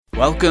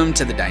Welcome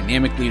to the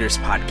Dynamic Leaders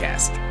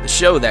Podcast, the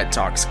show that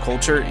talks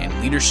culture and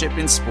leadership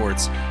in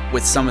sports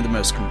with some of the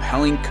most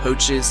compelling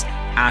coaches,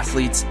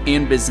 athletes,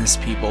 and business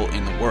people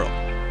in the world.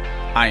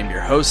 I am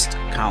your host,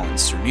 Colin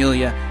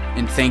Cernelia,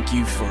 and thank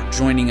you for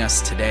joining us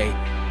today.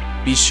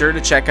 Be sure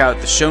to check out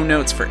the show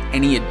notes for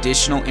any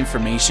additional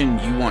information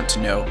you want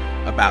to know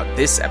about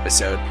this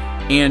episode,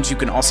 and you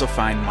can also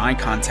find my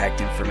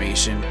contact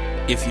information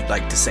if you'd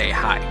like to say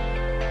hi.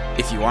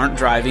 If you aren't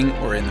driving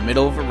or in the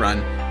middle of a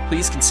run,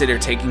 please consider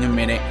taking a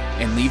minute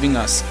and leaving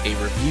us a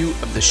review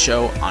of the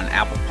show on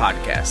Apple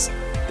Podcasts.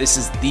 This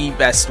is the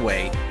best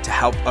way to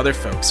help other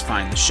folks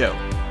find the show.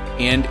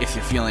 And if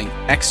you're feeling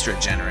extra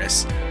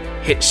generous,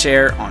 hit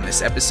share on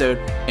this episode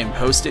and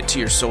post it to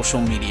your social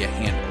media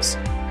handles.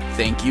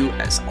 Thank you,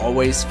 as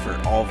always, for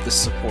all of the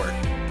support.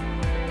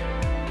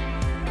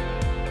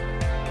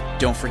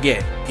 Don't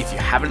forget, if you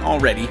haven't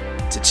already,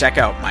 to check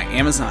out my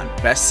Amazon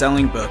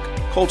best-selling book,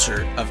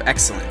 Culture of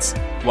Excellence: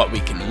 What We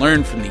Can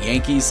Learn from the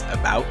Yankees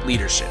About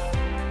Leadership.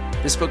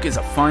 This book is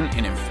a fun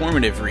and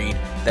informative read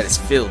that is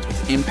filled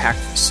with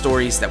impactful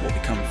stories that will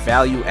become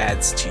value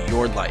adds to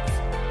your life.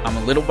 I'm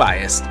a little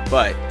biased,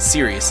 but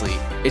seriously,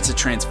 it's a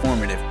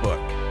transformative book.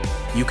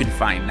 You can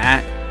find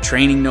that,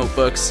 training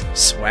notebooks,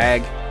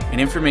 swag, and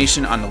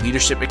information on the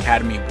Leadership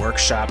Academy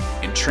workshop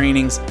and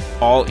trainings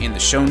all in the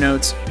show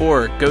notes,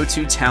 or go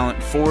to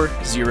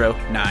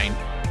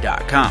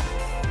talent409.com.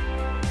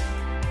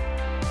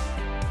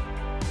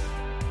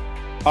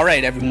 All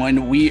right,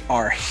 everyone, we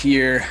are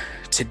here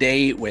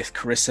today with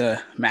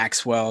Carissa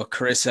Maxwell.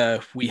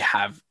 Carissa, we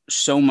have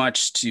so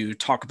much to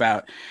talk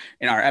about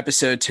in our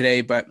episode today,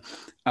 but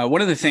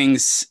one of the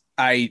things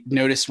I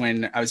noticed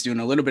when I was doing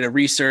a little bit of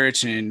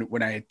research and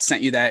when I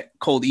sent you that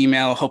cold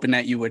email hoping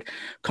that you would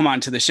come on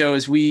to the show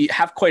is we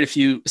have quite a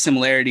few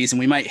similarities, and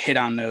we might hit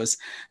on those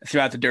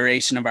throughout the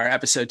duration of our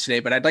episode today.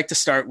 But I'd like to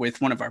start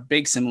with one of our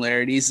big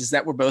similarities is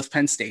that we're both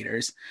Penn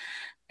Staters.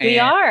 We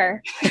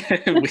are.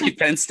 We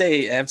Penn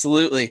State,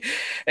 absolutely.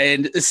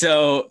 And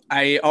so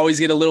I always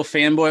get a little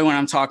fanboy when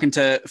I'm talking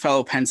to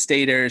fellow Penn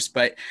Staters,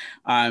 but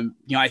I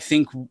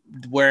think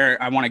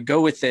where I want to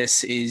go with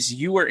this is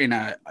you were in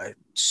a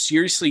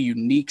seriously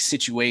unique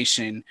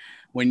situation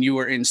when you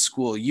were in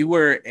school. You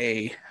were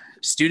a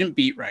student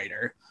beat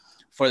writer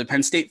for the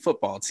Penn State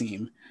football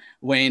team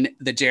when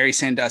the Jerry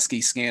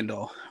Sandusky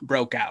scandal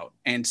broke out.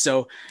 And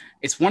so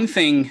it's one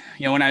thing,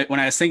 when I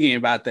was thinking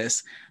about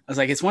this, I was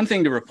like, it's one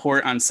thing to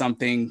report on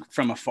something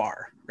from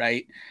afar,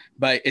 right?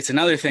 But it's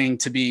another thing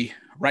to be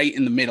right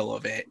in the middle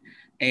of it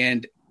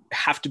and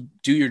have to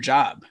do your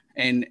job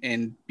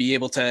and be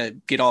able to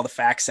get all the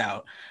facts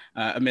out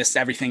amidst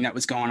everything that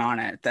was going on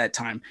at that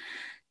time.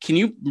 Can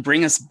you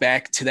bring us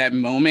back to that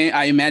moment?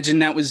 I imagine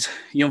that was,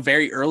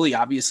 very early,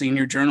 obviously, in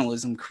your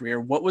journalism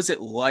career. What was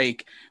it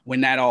like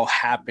when that all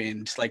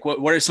happened? Like, what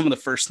are some of the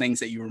first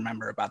things that you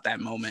remember about that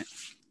moment?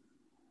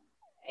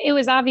 It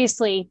was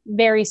obviously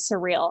very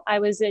surreal. I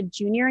was a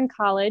junior in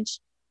college.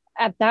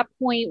 At that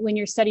point, when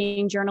you're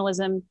studying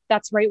journalism,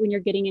 that's right when you're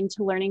getting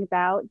into learning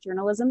about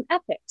journalism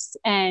ethics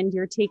and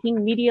you're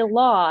taking media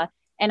law.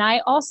 And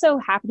I also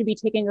happened to be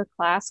taking a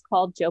class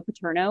called Joe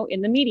Paterno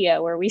in the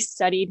media, where we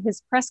studied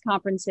his press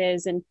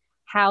conferences and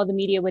how the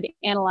media would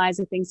analyze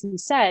the things he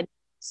said.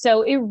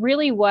 So it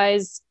really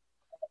was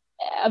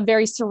a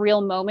very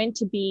surreal moment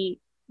to be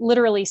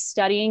literally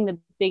studying the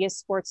biggest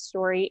sports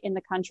story in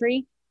the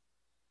country.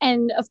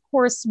 And of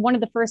course, one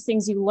of the first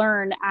things you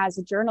learn as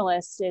a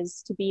journalist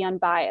is to be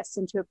unbiased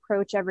and to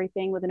approach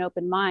everything with an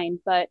open mind.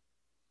 But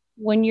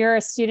when you're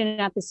a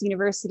student at this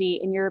university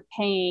and you're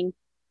paying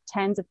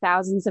tens of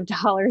thousands of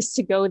dollars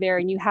to go there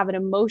and you have an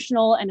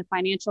emotional and a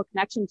financial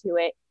connection to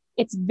it,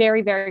 it's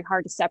very, very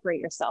hard to separate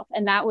yourself.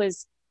 And that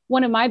was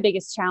one of my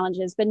biggest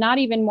challenges, but not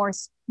even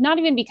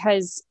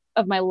because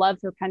of my love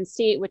for Penn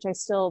State, which I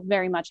still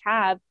very much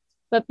have,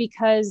 but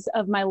because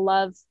of my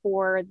love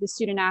for the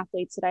student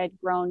athletes that I had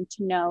grown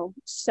to know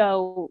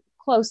so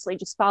closely,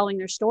 just following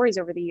their stories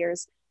over the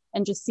years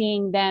and just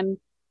seeing them,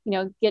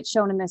 get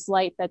shown in this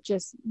light that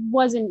just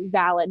wasn't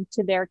valid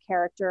to their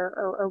character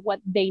or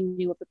what they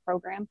knew of the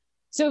program.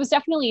 So it was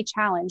definitely a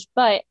challenge,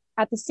 but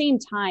at the same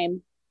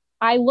time,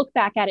 I look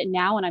back at it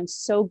now and I'm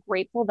so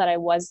grateful that I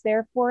was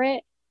there for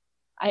it.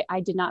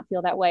 I did not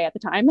feel that way at the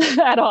time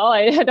at all.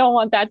 I don't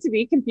want that to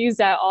be confused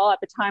at all.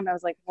 At the time, I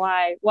was like,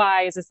 why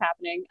is this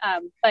happening?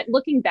 But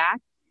looking back,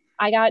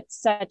 I got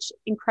such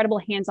incredible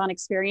hands-on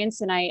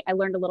experience, and I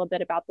learned a little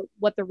bit about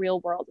what the real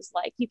world is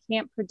like. You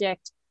can't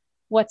predict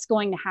what's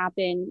going to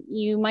happen.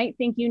 You might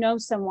think you know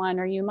someone,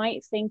 or you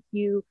might think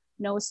you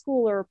know a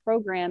school or a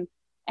program,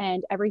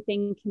 and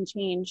everything can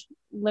change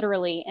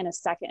literally in a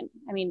second.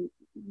 I mean,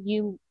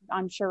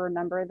 I'm sure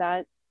remember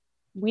that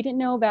we didn't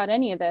know about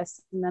any of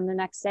this. And then the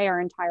next day,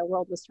 our entire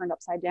world was turned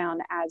upside down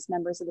as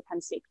members of the Penn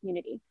State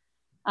community.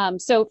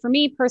 So for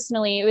me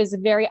personally, it was a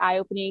very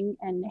eye-opening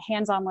and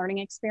hands-on learning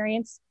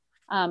experience.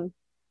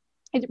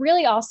 It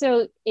really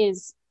also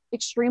is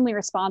extremely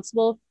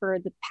responsible for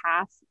the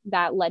path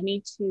that led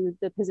me to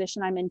the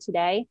position I'm in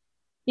today.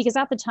 Because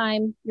at the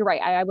time, you're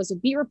right, I was a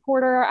beat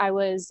reporter. I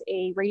was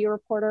a radio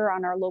reporter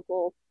on our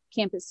local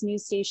campus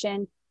news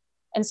station.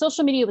 And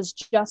social media was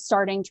just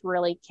starting to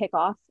really kick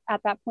off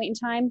at that point in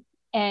time.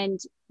 And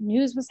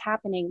news was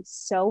happening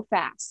so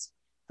fast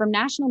from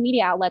national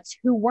media outlets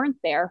who weren't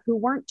there, who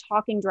weren't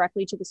talking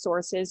directly to the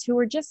sources, who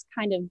were just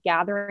kind of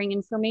gathering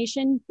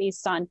information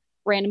based on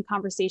random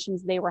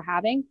conversations they were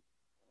having.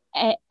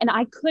 And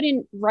I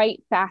couldn't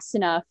write fast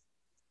enough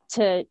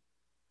to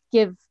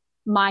give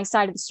my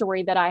side of the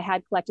story that I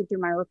had collected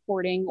through my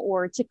reporting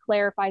or to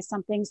clarify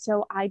something.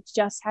 So I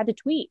just had to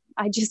tweet.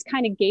 I just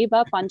kind of gave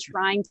up on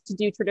trying to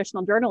do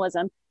traditional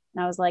journalism.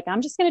 And I was like,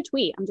 I'm just going to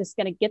tweet. I'm just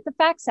going to get the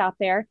facts out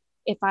there.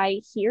 If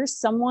I hear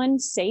someone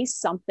say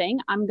something,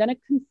 I'm going to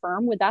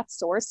confirm with that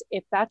source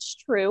if that's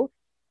true.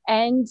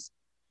 And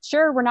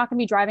sure, we're not going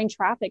to be driving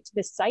traffic to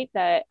this site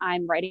that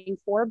I'm writing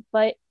for,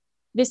 but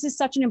this is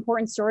such an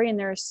important story. And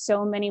there are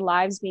so many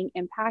lives being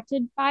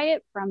impacted by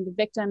it, from the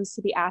victims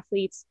to the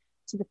athletes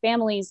to the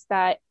families,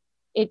 that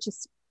it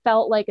just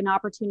felt like an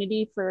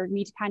opportunity for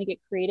me to kind of get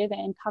creative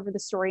and cover the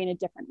story in a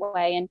different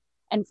way.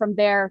 And from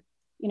there,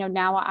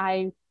 now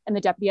I am the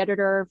deputy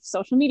editor of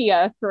social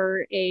media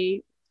for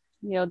the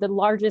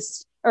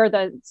largest, or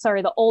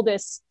the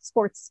oldest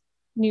sports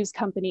news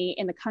company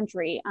in the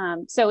country.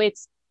 So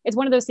it's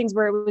one of those things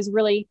where it was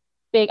really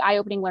big,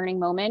 eye-opening learning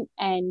moment.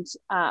 And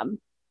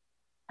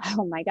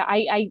oh my God,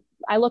 I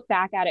look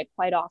back at it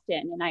quite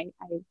often, and I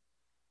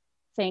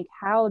think,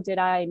 how did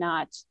I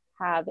not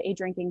have a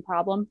drinking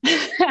problem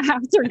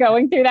after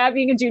going through that,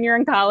 being a junior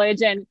in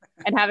college and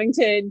having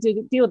to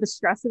deal with the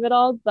stress of it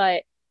all?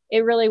 But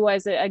it really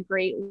was a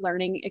great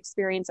learning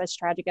experience, as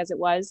tragic as it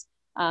was.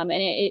 And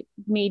it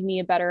made me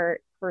a better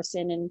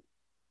person.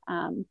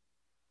 And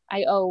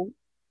I owe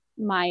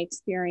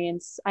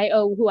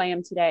who I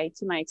am today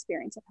to my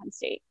experience at Penn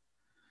State.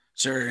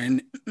 Sure.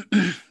 And,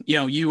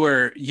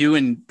 you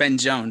and Ben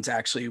Jones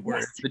actually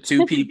were the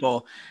two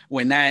people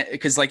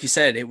because like you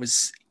said,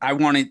 I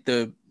wanted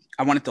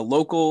the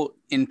local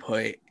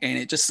input, and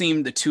it just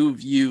seemed the two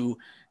of you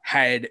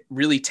had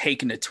really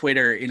taken to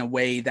Twitter in a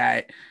way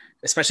that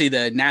especially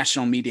the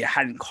national media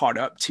hadn't caught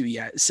up to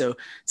yet. So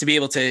to be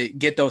able to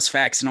get those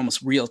facts in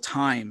almost real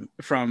time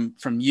from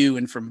you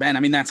and from Ben,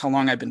 I mean, that's how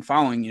long I've been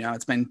following,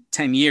 it's been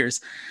 10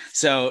 years.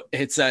 So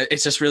it's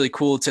just really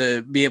cool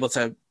to be able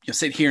to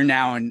sit here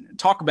now and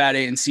talk about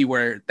it and see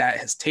where that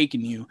has taken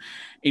you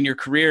in your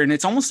career. And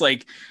it's almost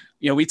like,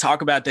 we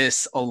talk about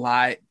this a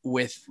lot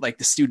with like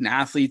the student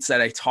athletes that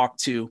I talk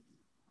to.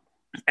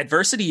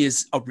 Adversity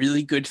is a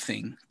really good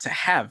thing to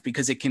have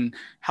because it can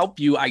help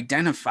you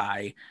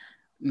identify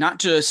not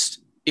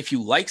just if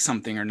you like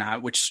something or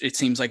not, which it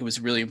seems like it was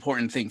a really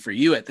important thing for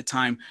you at the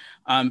time,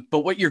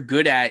 but what you're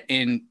good at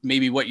and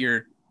maybe what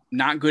you're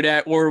not good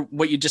at or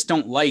what you just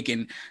don't like.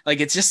 And like,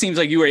 it just seems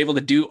like you were able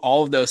to do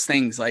all of those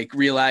things, like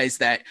realize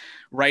that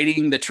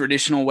writing the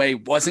traditional way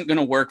wasn't going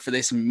to work for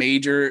this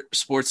major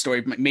sports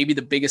story, maybe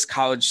the biggest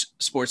college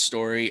sports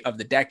story of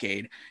the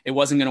decade. It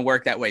wasn't going to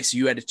work that way. So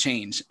you had to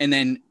change. And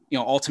then,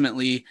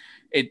 ultimately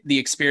the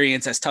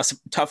experience, as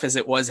tough as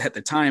it was at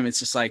the time, it's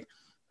just like,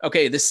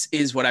 okay, this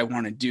is what I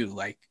want to do.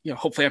 Like,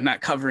 hopefully I'm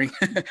not covering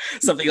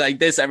something like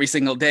this every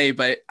single day,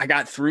 but I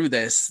got through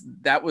this.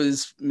 That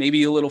was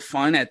maybe a little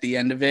fun at the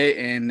end of it.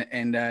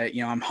 And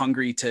I'm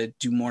hungry to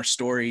do more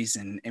stories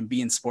and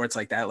be in sports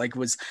like that. Like,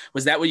 was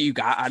that what you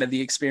got out of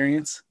the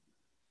experience?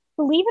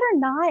 Believe it or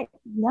not,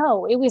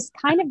 no, it was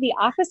kind of the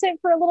opposite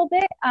for a little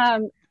bit.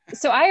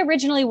 So I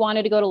originally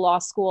wanted to go to law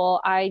school.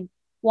 I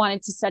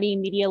wanted to study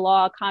media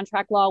law,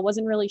 contract law,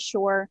 wasn't really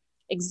sure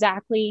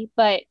exactly,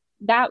 but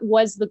that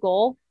was the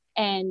goal.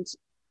 And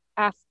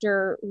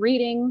after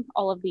reading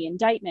all of the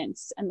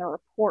indictments and the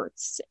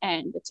reports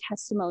and the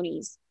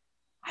testimonies,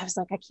 I was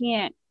like,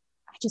 I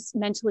just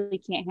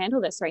mentally can't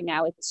handle this right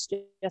now. It's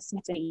just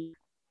need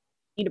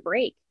a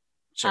break.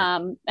 Sure.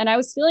 And I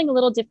was feeling a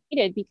little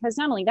defeated because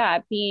not only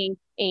that, being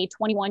a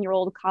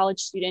 21-year-old college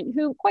student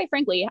who, quite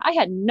frankly, I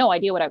had no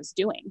idea what I was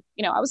doing.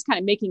 I was kind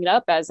of making it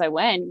up as I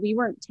went. We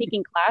weren't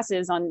taking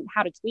classes on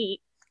how to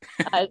tweet.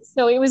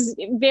 So it was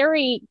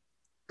very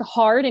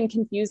hard and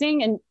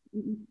confusing. And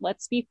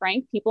let's be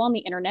frank, people on the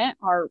internet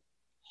are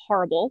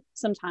horrible.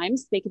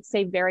 Sometimes they could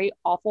say very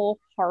awful,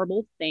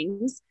 horrible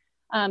things.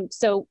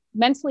 So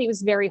mentally it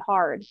was very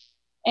hard.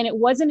 And it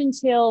wasn't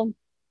until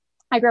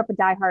I grew up a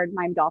diehard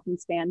Miami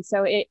Dolphins fan.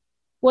 So it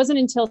wasn't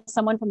until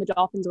someone from the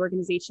Dolphins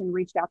organization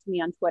reached out to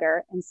me on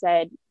Twitter and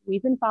said,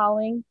 we've been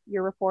following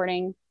your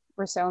reporting.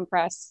 We're so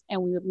impressed.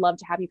 And we would love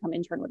to have you come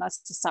intern with us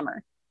this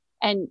summer.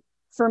 And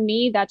for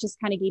me, that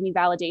just kind of gave me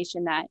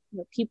validation that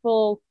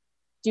people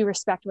do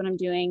respect what I'm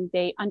doing.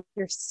 They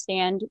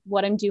understand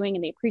what I'm doing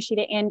and they appreciate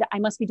it. And I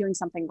must be doing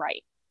something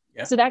right.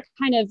 Yeah. So that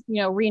kind of,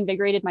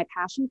 reinvigorated my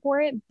passion for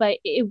it. But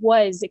it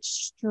was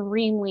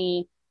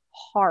extremely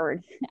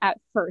hard at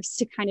first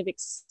to kind of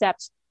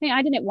accept.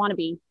 I didn't want to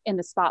be in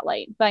the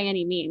spotlight by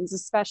any means,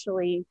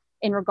 especially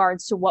in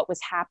regards to what was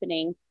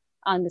happening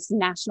on this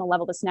national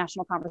level, this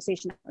national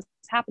conversation that was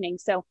happening.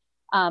 So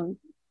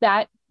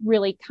that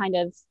really kind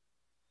of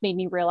made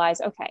me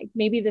realize, okay,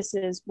 maybe this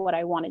is what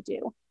I want to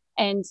do.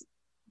 And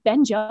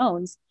Ben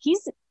Jones,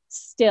 he's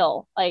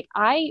still like,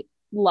 I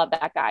love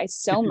that guy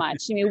so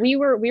much. I mean, we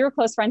were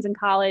close friends in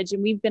college,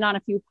 and we've been on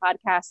a few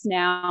podcasts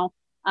now,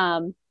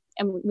 and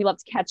we love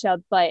to catch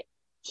up. But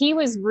he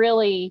was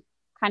really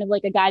kind of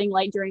like a guiding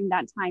light during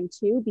that time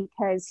too,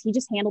 because he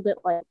just handled it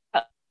like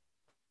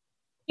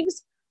he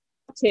was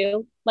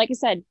too. Like I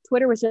said,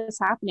 Twitter was just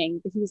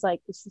happening, but he was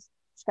like, it's just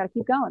got to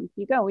keep going,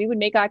 keep going. We would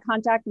make eye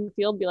contact in the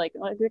field, be like,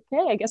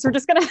 okay, I guess we're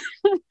just gonna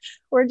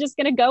we're just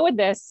gonna go with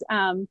this.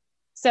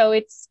 So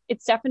it's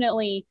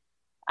definitely,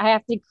 I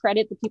have to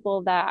credit the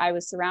people that I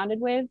was surrounded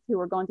with who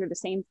were going through the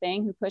same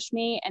thing, who pushed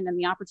me, and then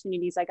the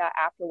opportunities I got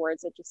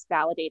afterwards that just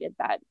validated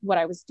that what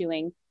I was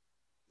doing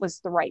was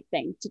the right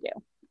thing to do.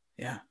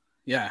 Yeah.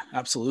 Yeah,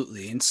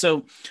 absolutely. And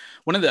so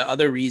one of the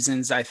other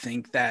reasons I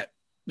think that,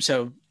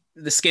 so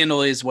the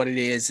scandal is what it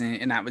is.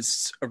 And that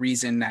was a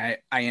reason that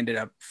I ended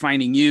up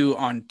finding you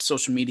on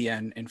social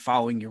media and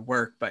following your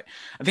work. But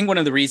I think one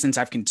of the reasons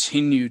I've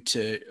continued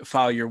to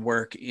follow your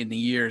work in the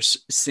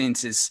years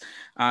since is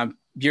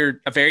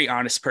you're a very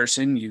honest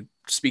person. You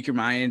speak your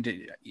mind,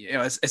 you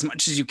know, as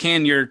much as you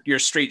can. You're a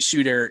straight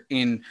shooter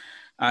in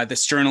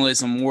this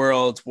journalism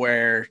world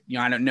where, you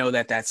know, I don't know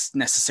that that's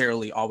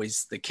necessarily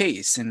always the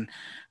case. And,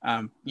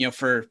 you know,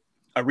 for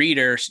a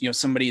reader, you know,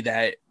 somebody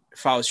that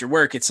follows your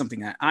work, it's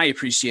something that I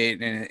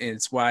appreciate, and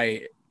it's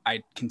why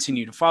I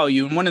continue to follow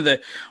you. And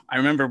I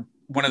remember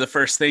one of the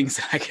first things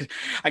that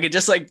I could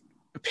just like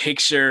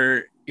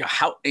picture, you know,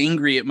 how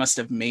angry it must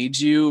have made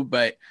you,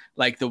 but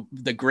like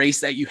the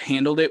grace that you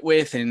handled it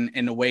with, and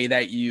the way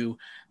that you,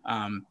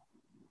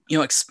 you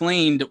know,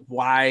 explained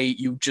why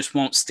you just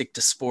won't stick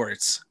to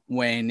sports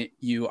when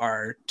you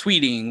are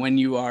tweeting, when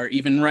you are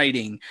even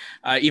writing,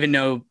 even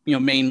though, you know,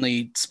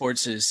 mainly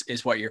sports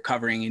is what you're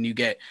covering. And you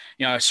get,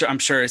 you know, I'm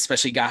sure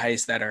especially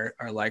guys that are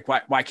like,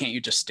 why can't you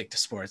just stick to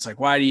sports? Like,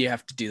 why do you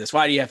have to do this?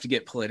 Why do you have to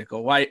get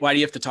political? Why do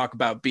you have to talk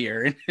about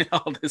beer and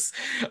all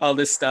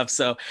this stuff?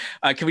 So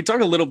can we talk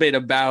a little bit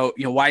about,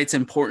 you know, why it's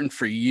important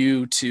for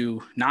you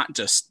to not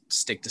just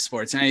stick to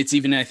sports? And it's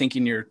even, I think,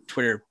 in your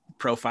Twitter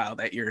profile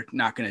that you're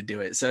not going to do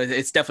it. So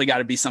it's definitely got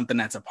to be something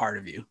that's a part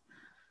of you.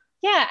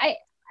 Yeah,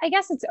 I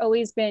guess it's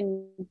always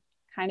been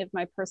kind of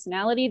my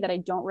personality that I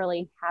don't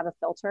really have a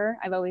filter.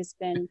 I've always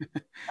been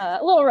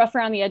a little rough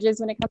around the edges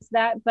when it comes to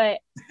that. But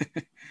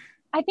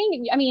I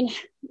think, I mean,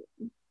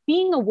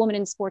 being a woman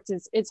in sports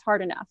is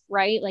hard enough,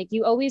 right? Like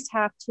you always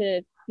have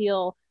to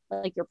feel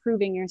like you're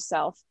proving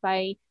yourself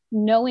by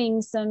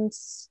knowing some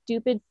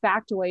stupid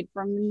factoid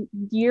from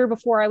the year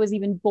before I was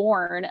even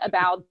born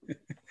about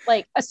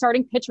like a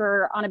starting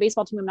pitcher on a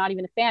baseball team I'm not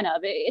even a fan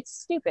of. It's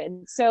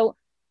stupid. So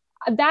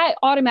that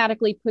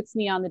automatically puts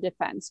me on the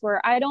defense,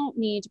 where I don't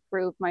need to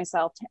prove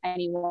myself to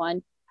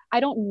anyone.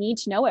 I don't need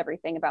to know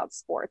everything about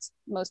sports.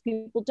 Most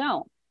people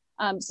don't.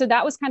 So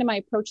that was kind of my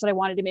approach, that I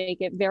wanted to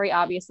make it very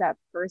obvious at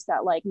first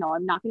that like, no,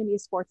 I'm not going to be a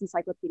sports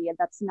encyclopedia.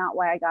 That's not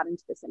why I got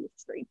into this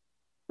industry.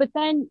 But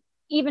then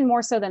even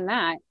more so than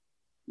that,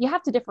 you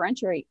have to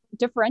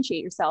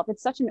differentiate yourself.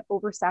 It's such an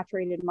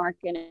oversaturated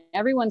market and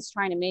everyone's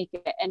trying to make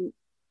it. And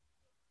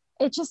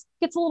it just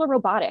gets a little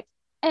robotic.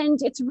 And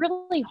it's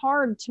really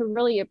hard to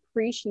really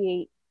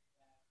appreciate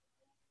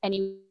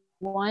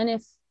anyone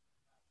if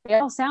they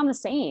all sound the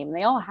same.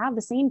 They all have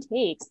the same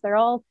takes. They're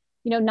all,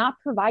 you know, not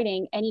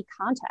providing any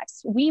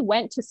context. We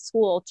went to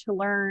school to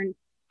learn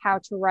how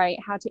to write,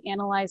 how to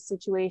analyze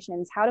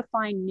situations, how to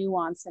find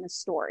nuance in a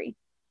story.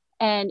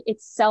 And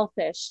it's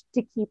selfish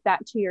to keep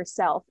that to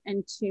yourself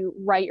and to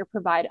write or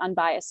provide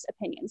unbiased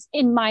opinions,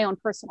 in my own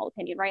personal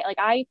opinion, right?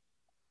 Like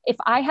if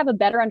I have a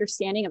better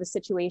understanding of a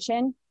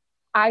situation,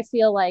 I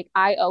feel like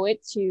I owe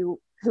it to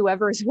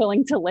whoever is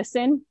willing to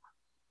listen,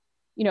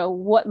 you know,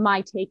 what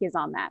my take is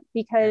on that,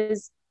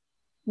 because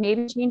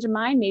maybe change of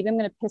mind, maybe I'm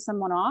going to piss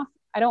someone off.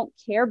 I don't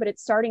care, but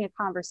it's starting a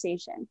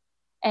conversation.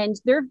 And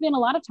there have been a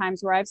lot of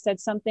times where I've said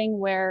something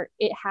where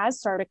it has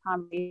started a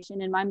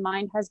conversation and my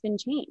mind has been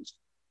changed.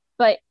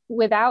 But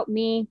without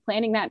me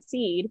planting that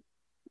seed,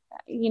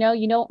 you know,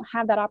 you don't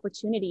have that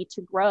opportunity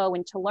to grow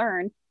and to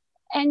learn.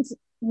 And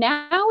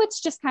now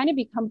it's just kind of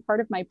become part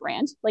of my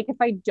brand. Like if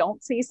I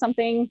don't say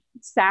something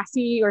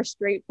sassy or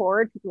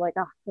straightforward, people are like,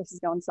 oh, this is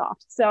going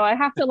soft. So I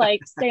have to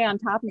like stay on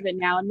top of it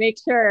now and make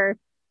sure,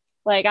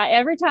 like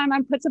every time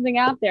I put something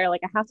out there,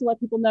 like I have to let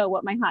people know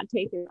what my hot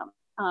take is.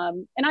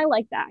 And I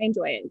like that. I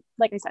enjoy it.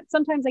 Like I said,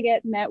 sometimes I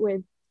get met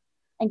with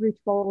angry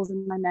trolls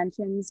in my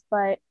mentions,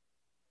 but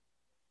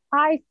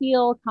I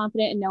feel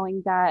confident in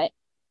knowing that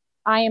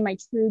I am my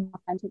true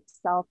authentic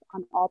self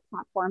on all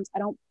platforms. I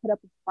don't put up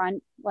a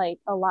front like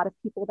a lot of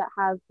people that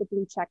have the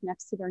blue check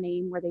next to their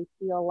name, where they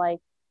feel like,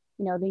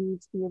 you know, they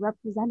need to be a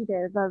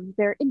representative of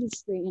their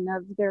industry and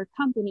of their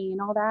company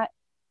and all that.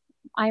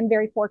 I'm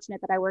very fortunate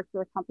that I work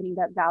for a company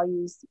that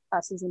values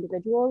us as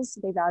individuals.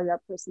 They value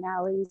our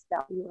personalities,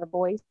 value our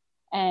voice,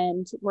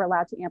 and we're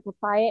allowed to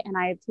amplify it. And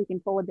I have taken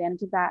full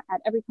advantage of that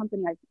at every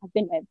company I've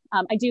been with.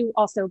 I do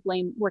also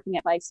blame working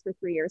at Vice for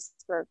 3 years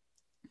for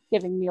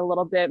giving me a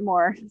little bit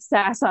more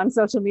sass on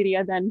social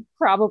media than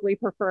probably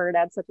preferred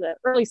at such an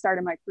early start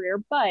in my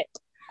career. But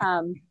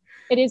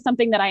it is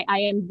something that I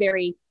am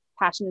very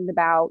passionate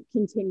about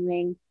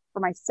continuing for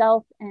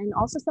myself, and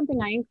also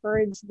something I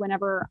encourage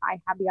whenever I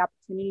have the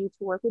opportunity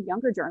to work with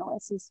younger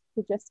journalists is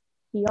to just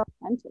be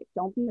authentic.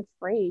 Don't be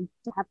afraid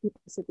to have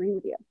people disagree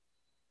with you.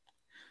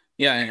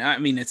 Yeah, I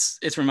mean,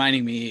 it's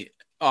reminding me.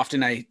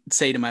 Often I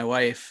say to my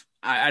wife,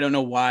 I don't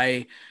know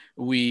why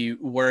we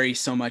worry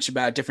so much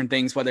about different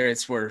things, whether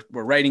it's we're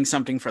writing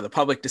something for the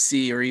public to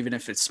see, or even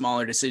if it's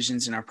smaller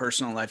decisions in our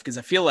personal life. Because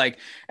I feel like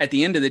at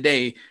the end of the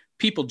day,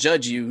 people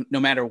judge you no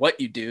matter what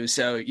you do.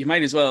 So you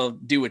might as well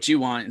do what you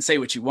want and say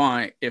what you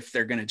want if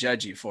they're going to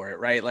judge you for it,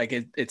 right? Like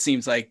it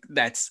seems like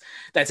that's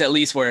at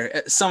least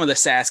where some of the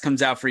sass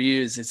comes out for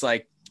you. Is it's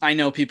like, I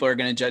know people are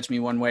going to judge me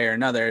one way or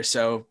another,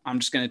 so I'm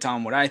just going to tell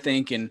them what I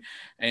think, and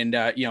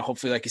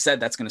hopefully, like you said,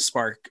 that's going to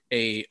spark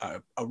a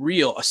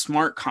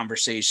smart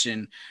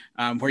conversation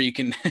where you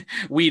can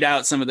weed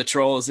out some of the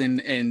trolls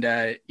and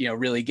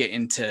really get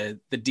into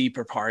the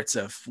deeper parts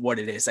of what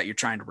it is that you're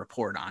trying to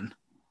report on.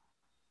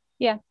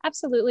 Yeah,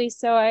 absolutely.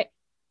 So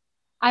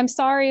I'm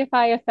sorry if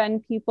I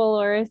offend people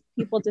or if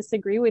people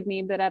disagree with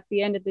me, but at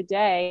the end of the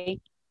day,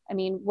 I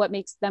mean, what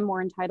makes them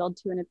more entitled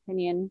to an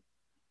opinion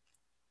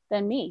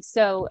than me?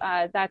 So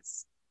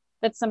that's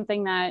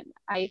something that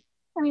I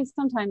mean,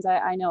 sometimes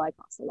I know I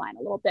cross the line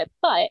a little bit,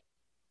 but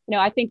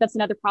I think that's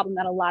another problem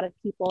that a lot of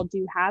people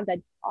do have that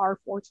are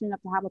fortunate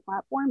enough to have a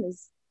platform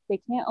is they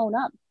can't own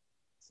up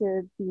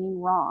to being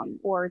wrong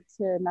or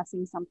to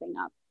messing something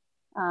up.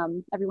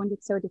 Everyone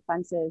gets so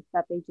defensive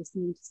that they just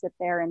need to sit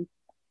there and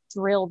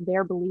drill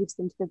their beliefs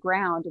into the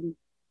ground and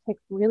pick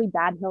really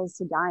bad hills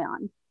to die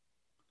on.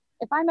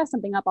 If I mess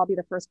something up, I'll be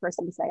the first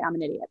person to say I'm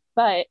an idiot,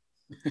 but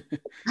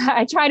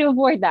I try to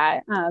avoid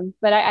that.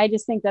 But I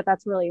just think that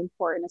that's really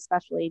important,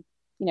 especially,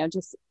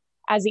 just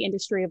as the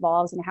industry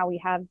evolves and how we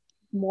have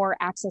more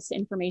access to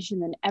information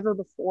than ever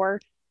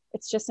before.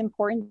 It's just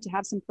important to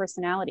have some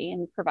personality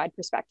and provide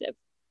perspective.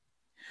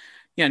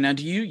 Yeah. Now,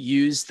 do you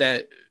use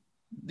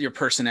your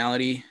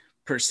personality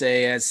per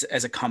se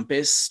as a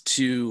compass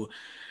to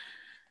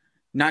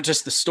not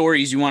just the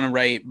stories you want to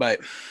write,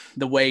 but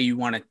the way you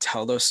want to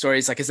tell those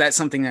stories? Like, is that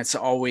something that's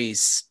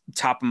always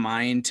top of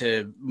mind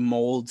to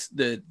mold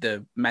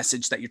the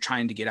message that you're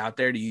trying to get out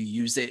there? Do you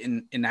use it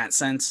in that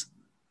sense?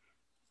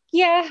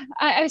 Yeah,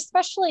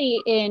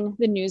 especially in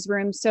the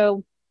newsroom.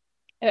 So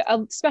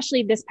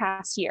especially this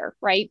past year,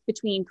 right?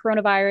 Between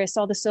coronavirus,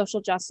 all the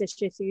social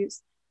justice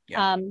issues,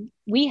 yeah.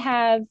 We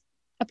have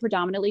a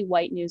predominantly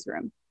white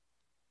newsroom.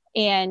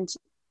 And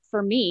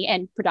for me,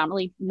 and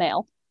predominantly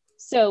male.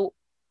 So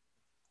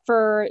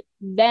for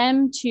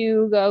them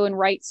to go and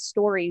write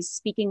stories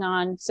speaking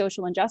on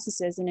social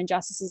injustices and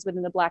injustices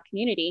within the Black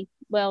community,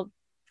 well,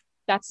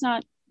 that's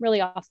not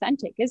really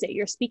authentic, is it?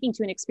 You're speaking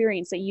to an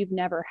experience that you've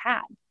never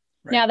had.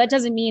 Right. Now, that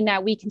doesn't mean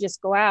that we can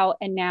just go out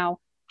and now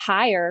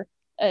hire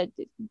a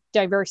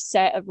diverse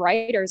set of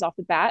writers off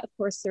the bat. Of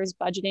course, there's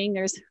budgeting.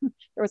 There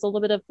was a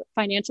little bit of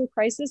financial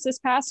crisis this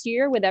past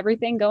year with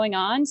everything going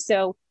on.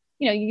 So,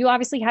 you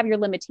obviously have your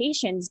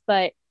limitations,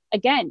 but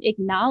again,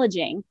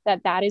 acknowledging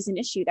that that is an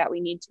issue that we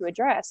need to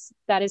address.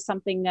 That is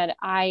something that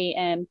I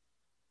am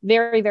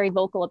very, very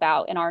vocal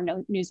about in our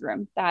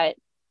newsroom, that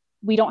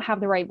we don't have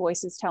the right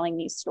voices telling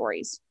these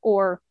stories,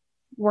 or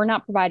we're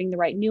not providing the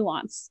right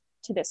nuance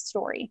to this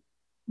story.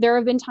 There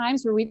have been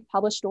times where we've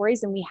published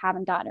stories and we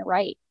haven't gotten it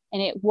right.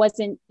 And it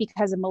wasn't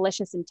because of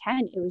malicious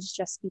intent. It was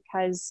just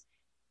because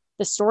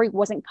the story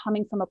wasn't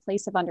coming from a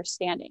place of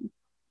understanding.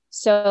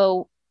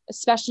 So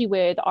especially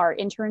with our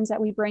interns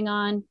that we bring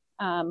on,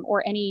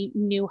 or any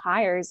new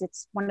hires,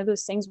 it's one of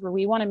those things where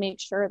we want to make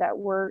sure that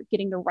we're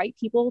getting the right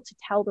people to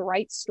tell the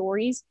right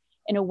stories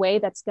in a way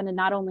that's going to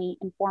not only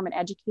inform and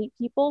educate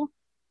people,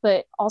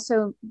 but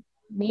also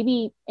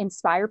maybe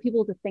inspire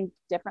people to think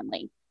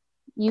differently.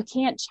 You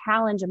can't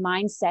challenge a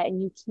mindset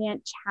and you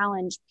can't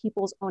challenge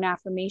people's own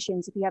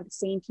affirmations if you have the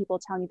same people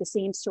telling you the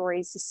same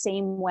stories the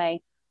same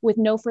way with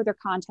no further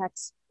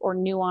context or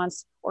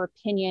nuance or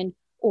opinion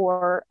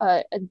or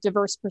a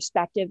diverse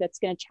perspective that's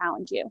going to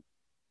challenge you.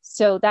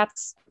 So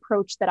that's the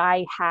approach that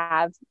I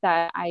have,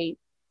 that I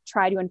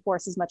try to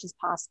enforce as much as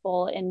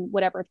possible in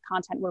whatever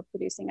content we're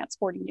producing at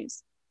Sporting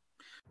News.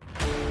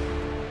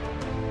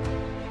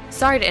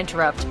 Sorry to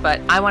interrupt, but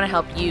I want to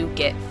help you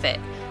get fit.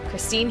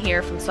 Christine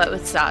here from Sweat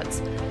with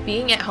Sods.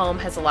 Being at home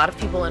has a lot of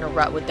people in a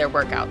rut with their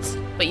workouts,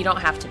 but you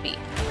don't have to be.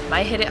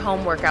 My HIIT at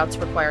Home workouts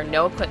require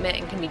no equipment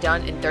and can be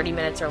done in 30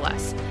 minutes or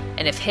less.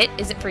 And if HIIT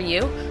isn't for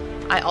you,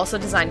 I also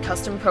design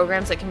custom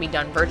programs that can be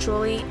done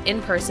virtually,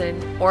 in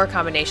person, or a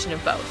combination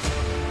of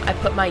both. I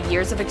put my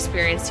years of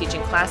experience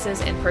teaching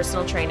classes and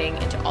personal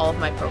training into all of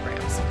my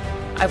programs.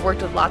 I've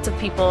worked with lots of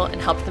people and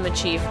helped them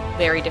achieve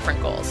very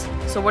different goals.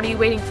 So what are you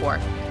waiting for?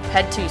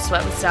 Head to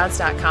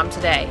sweatwithsods.com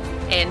today.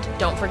 And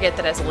don't forget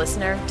that as a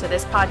listener to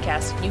this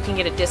podcast, you can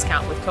get a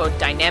discount with code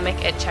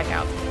DYNAMIC at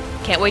checkout.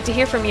 Can't wait to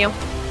hear from you.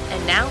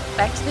 And now,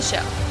 back to the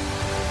show.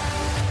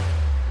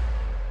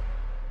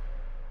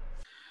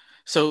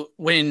 So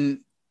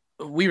when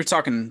we were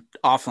talking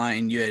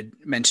offline, you had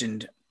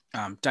mentioned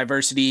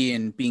diversity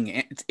and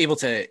being able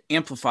to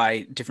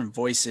amplify different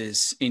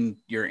voices in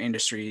your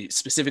industry.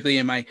 Specifically,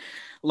 in my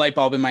light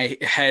bulb in my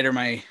head, or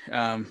my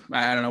I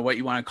don't know what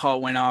you want to call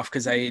it, went off,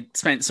 because I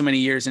spent so many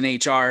years in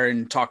HR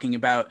and talking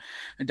about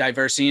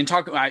diversity and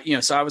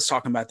so I was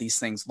talking about these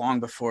things long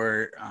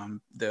before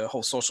the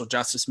whole social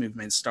justice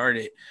movement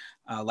started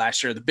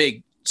last year. The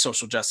big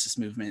social justice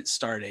movement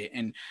started,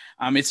 and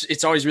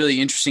it's always really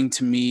interesting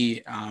to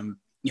me,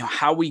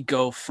 how we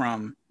go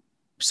from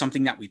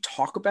something that we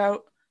talk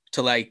about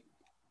to like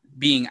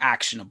being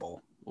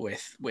actionable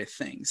with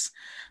things.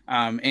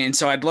 And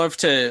so I'd love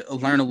to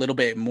learn a little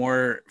bit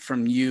more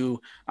from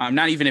you,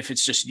 not even if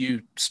it's just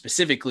you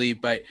specifically,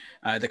 but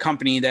the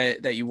company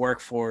that you work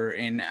for,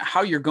 and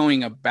how you're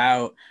going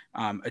about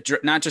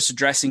not just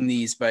addressing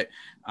these, but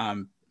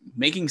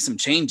making some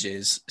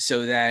changes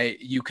so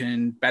that you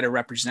can better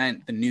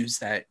represent the news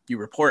that you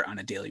report on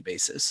a daily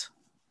basis.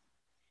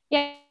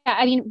 Yeah,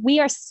 I mean, we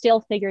are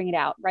still figuring it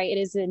out, right? It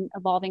is an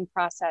evolving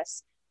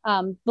process.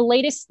 The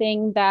latest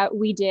thing that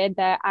we did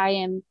that I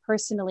am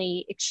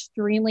personally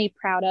extremely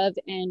proud of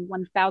and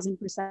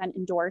 1000%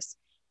 endorse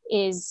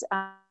is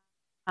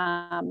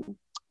our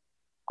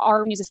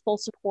news is full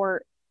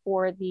support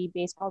for the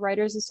Baseball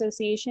Writers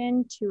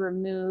Association to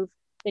remove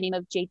the name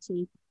of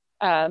JT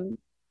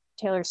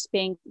Taylor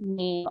Spink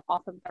name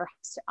off of their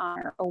Highest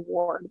Honor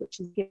Award, which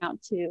is given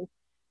out to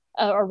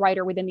a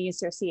writer within the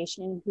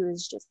association who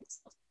is just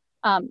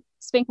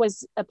Spink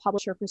was a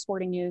publisher for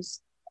Sporting News,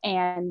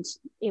 and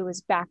it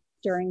was back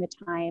during the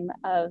time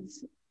of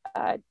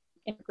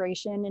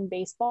integration in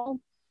baseball.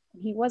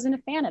 He wasn't a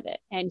fan of it,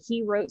 and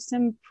he wrote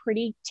some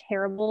pretty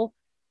terrible,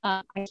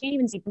 I can't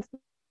even say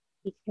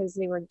because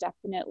they were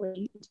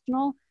definitely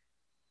intentional,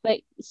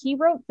 but he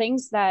wrote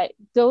things that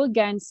go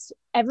against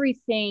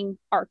everything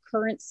our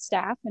current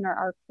staff and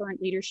our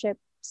current leadership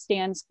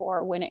stands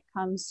for when it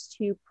comes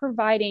to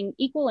providing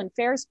equal and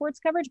fair sports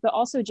coverage, but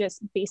also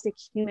just basic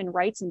human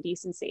rights and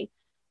decency.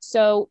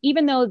 So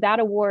even though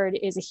that award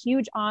is a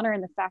huge honor,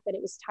 and the fact that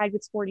it was tied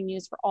with Sporting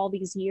News for all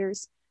these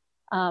years,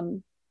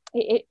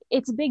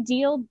 it's a big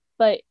deal,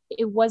 but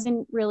it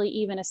wasn't really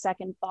even a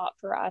second thought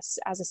for us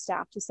as a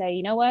staff to say,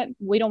 you know what,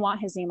 we don't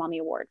want his name on the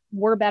award.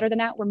 We're better than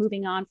that. We're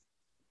moving on.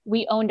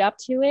 We owned up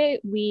to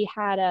it. We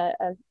had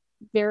a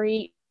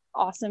very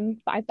awesome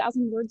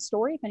 5,000 word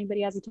story, if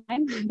anybody has a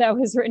time, that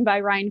was written by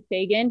Ryan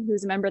Fagan,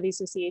 who's a member of the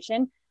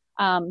association,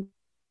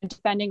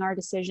 defending our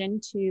decision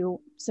to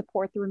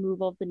support the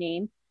removal of the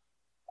name.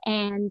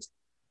 And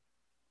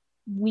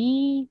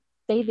they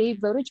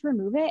voted to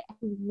remove it.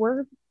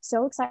 We're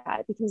so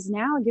excited because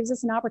now it gives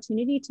us an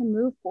opportunity to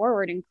move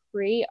forward and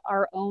create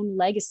our own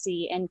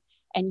legacy and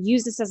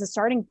use this as a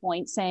starting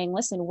point, saying,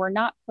 listen, we're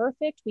not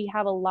perfect. We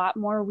have a lot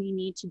more we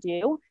need to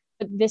do,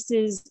 but this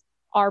is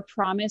our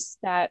promise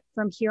that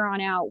from here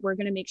on out, we're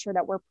going to make sure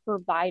that we're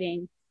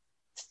providing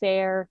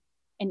fair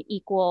and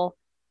equal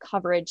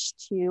coverage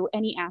to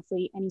any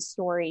athlete, any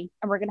story,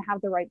 and we're going to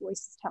have the right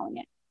voices telling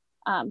it.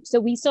 So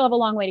we still have a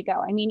long way to go.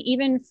 I mean,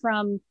 even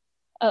from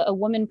a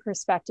woman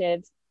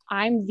perspective,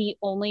 I'm the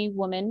only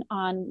woman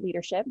on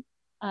leadership,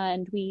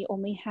 and we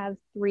only have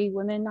 3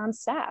 women on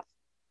staff.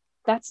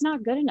 That's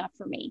not good enough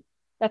for me.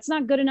 That's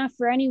not good enough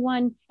for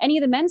anyone, any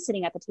of the men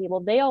sitting at the table.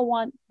 They all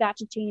want that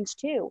to change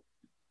too.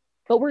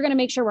 But we're going to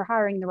make sure we're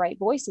hiring the right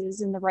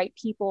voices and the right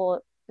people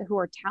who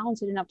are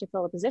talented enough to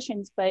fill the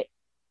positions. But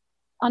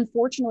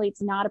unfortunately,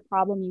 it's not a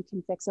problem you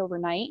can fix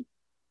overnight.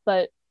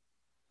 But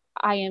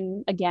I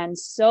am, again,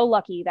 so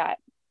lucky that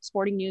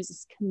Sporting News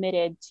is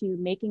committed to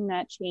making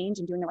that change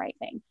and doing the right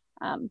thing.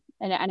 And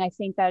I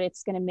think that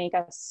it's going to make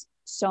us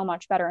so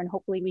much better. And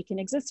hopefully we can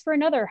exist for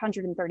another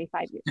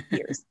 135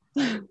 years.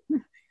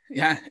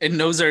 Yeah. And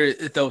those,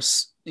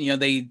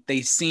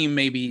 they seem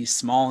maybe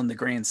small in the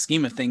grand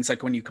scheme of things,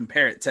 like when you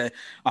compare it to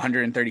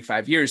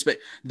 135 years, but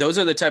those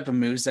are the type of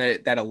moves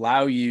that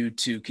allow you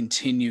to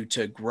continue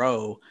to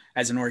grow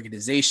as an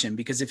organization.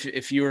 Because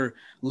if you're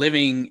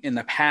living in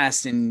the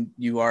past and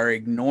you are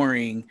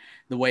ignoring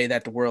the way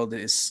that the world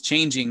is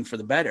changing for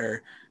the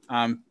better,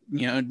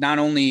 not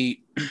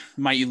only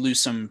might you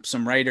lose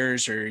some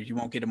writers, or you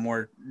won't get a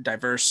more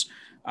diverse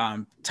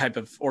type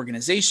of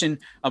organization,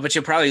 but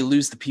you'll probably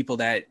lose the people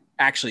that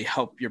actually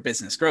help your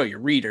business grow, your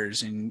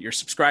readers and your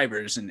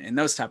subscribers and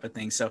those type of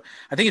things. So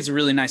I think it's a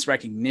really nice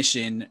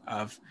recognition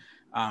of,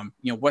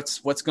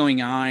 what's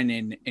going on.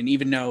 And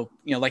even though,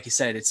 like you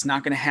said, it's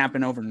not going to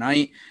happen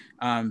overnight,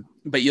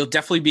 but you'll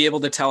definitely be able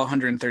to tell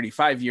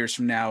 135 years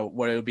from now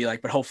what it'll be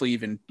like. But hopefully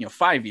even,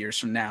 5 years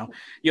from now,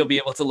 you'll be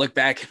able to look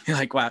back and be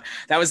like, wow,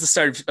 that was the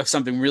start of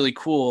something really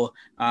cool.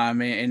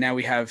 And now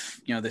we have,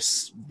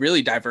 this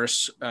really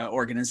diverse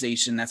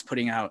organization that's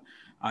putting out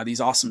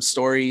these awesome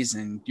stories,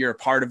 and you're a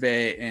part of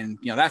it. And,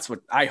 that's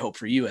what I hope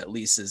for you, at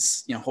least,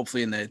 is,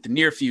 hopefully in the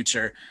near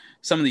future,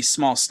 some of these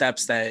small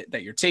steps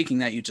that you're taking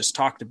that you just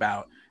talked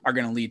about are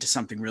going to lead to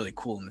something really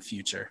cool in the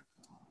future.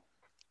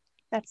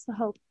 That's the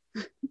hope.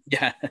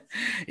 Yeah,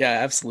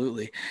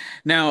 absolutely.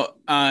 Now,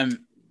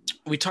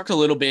 we talked a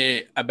little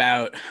bit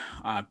about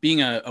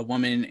being a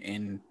woman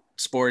in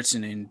sports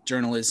and in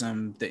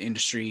journalism, the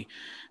industry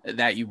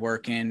that you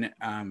work in.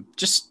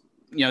 Just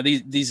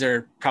these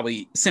are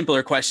probably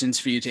simpler questions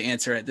for you to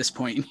answer at this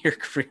point in your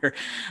career,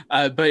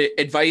 but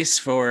advice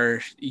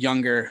for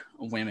younger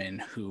women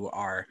who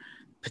are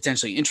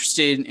potentially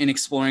interested in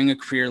exploring a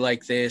career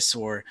like this,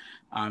 or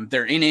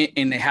they're in it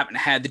and they haven't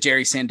had the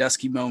Jerry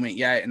Sandusky moment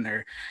yet, and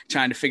they're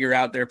trying to figure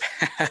out their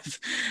path.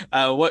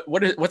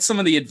 What's some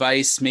of the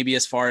advice, maybe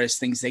as far as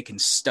things they can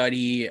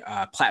study,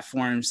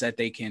 platforms that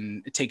they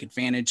can take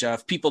advantage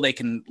of, people they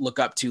can look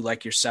up to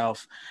like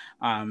yourself?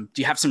 Do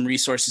you have some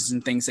resources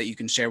and things that you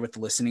can share with the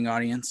listening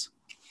audience?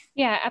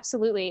 Yeah,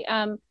 absolutely.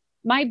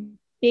 My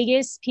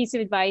biggest piece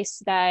of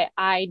advice that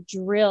I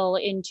drill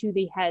into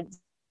the heads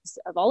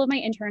of all of my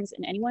interns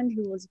and anyone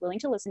who was willing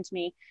to listen to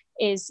me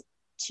is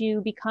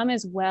to become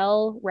as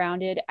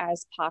well-rounded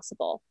as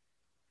possible.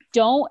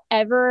 Don't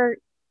ever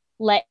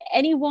let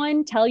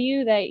anyone tell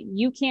you that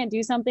you can't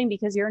do something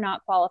because you're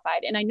not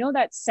qualified. And I know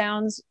that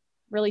sounds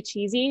really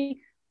cheesy,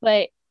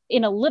 but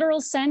in a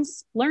literal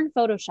sense, learn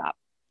Photoshop,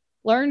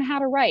 learn how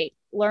to write,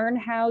 learn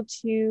how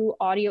to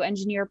audio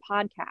engineer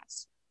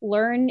podcasts,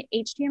 learn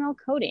HTML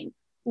coding,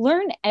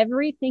 learn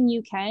everything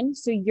you can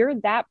so you're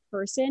that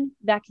person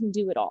that can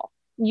do it all.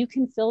 You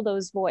can fill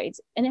those voids.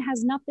 And it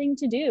has nothing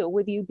to do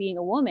with you being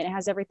a woman. It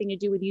has everything to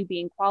do with you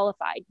being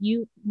qualified.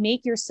 You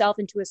make yourself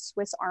into a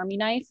Swiss Army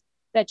knife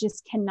that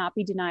just cannot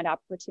be denied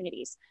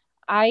opportunities.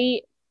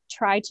 I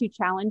try to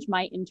challenge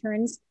my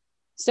interns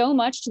so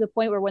much to the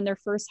point where when they're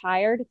first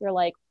hired, they're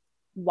like,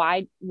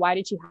 why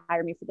did you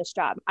hire me for this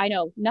job? I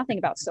know nothing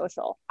about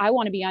social. I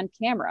want to be on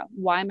camera.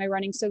 Why am I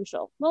running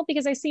social? Well,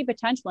 because I see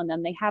potential in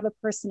them. They have a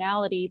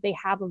personality, they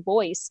have a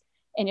voice.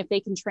 And if they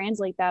can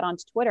translate that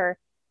onto Twitter,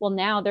 well,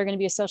 now they're going to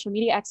be a social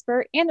media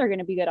expert and they're going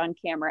to be good on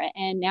camera.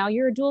 And now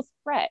you're a dual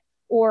threat.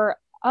 Or,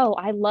 oh,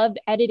 I love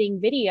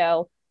editing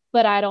video,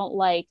 but I don't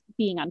like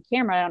being on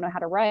camera. I don't know how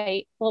to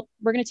write. Well,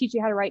 we're going to teach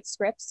you how to write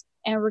scripts,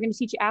 and we're going to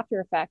teach you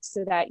After Effects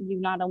so that you're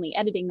not only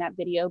editing that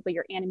video, but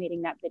you're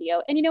animating that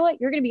video. And you know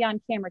what? You're going to be on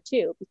camera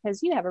too,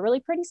 because you have a really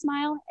pretty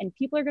smile and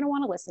people are going to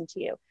want to listen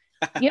to you.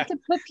 You have to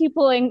put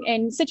people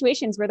in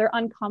situations where they're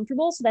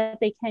uncomfortable so that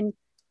they can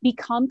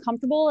become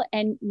comfortable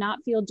and not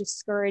feel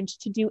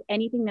discouraged to do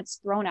anything that's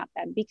thrown at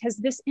them, because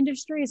this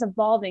industry is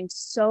evolving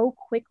so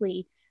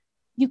quickly.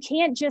 You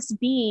can't just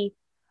be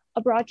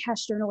a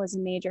broadcast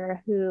journalism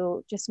major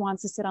who just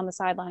wants to sit on the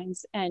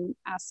sidelines and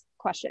ask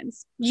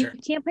questions. You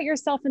can't put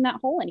yourself in that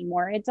hole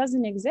anymore. It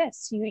doesn't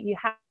exist. You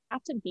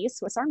have to be a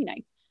Swiss Army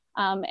knife.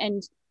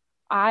 And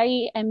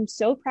I am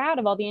so proud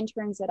of all the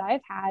interns that I've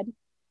had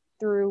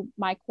through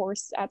my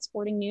course at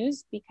Sporting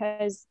News,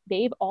 because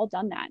they've all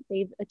done that.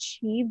 They've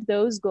achieved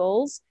those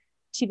goals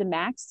to the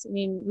max. I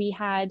mean, we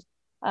had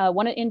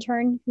one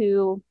intern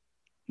who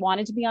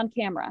wanted to be on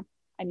camera.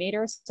 I made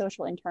her a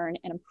social intern,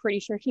 and I'm pretty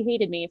sure she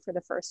hated me for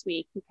the first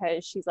week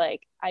because she's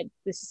like,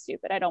 this is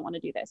stupid. I don't want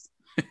to do this.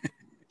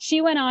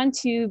 She went on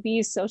to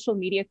be social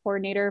media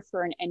coordinator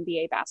for an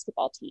NBA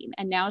basketball team.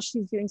 And now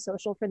she's doing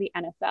social for the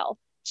NFL.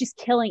 She's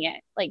killing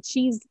it.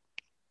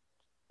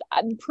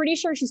 I'm pretty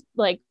sure she's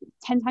like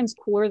 10 times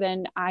cooler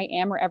than I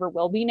am or ever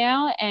will be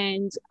now.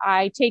 And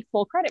I take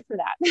full credit for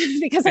that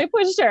because I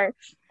pushed her.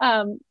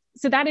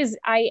 So that is,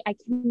 I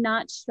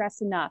cannot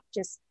stress enough,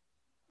 just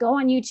go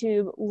on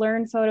YouTube,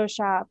 learn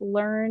Photoshop,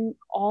 learn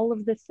all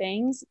of the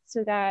things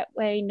so that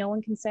way no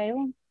one can say,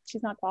 well,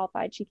 she's not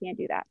qualified, she can't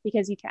do that,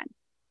 because you can.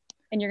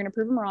 And you're going to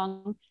prove them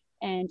wrong,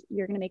 and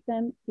you're going to make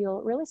them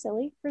feel really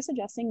silly for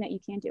suggesting that you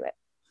can't do it.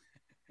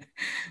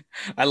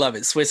 I love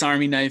it. Swiss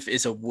Army knife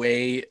is a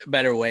way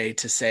better way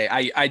to say.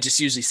 I just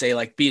usually say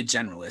like be a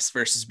generalist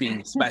versus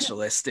being a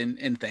specialist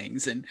in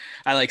things. And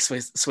I like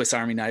Swiss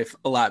Army knife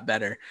a lot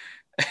better.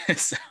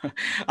 So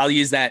I'll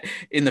use that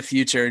in the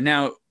future.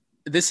 Now,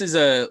 this is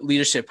a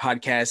leadership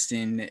podcast,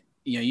 and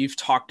you've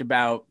talked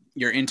about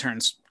your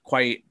interns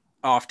quite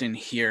often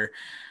here.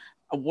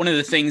 One of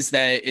the things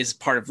that is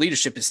part of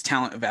leadership is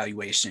talent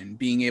evaluation,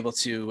 being able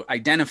to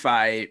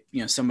identify,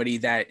 somebody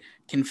that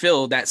can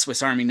fill that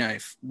Swiss Army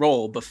knife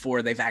role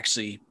before they've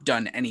actually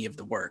done any of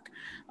the work.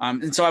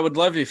 And so I would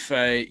love if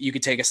you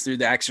could take us through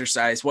the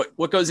exercise.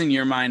 What goes in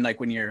your mind, like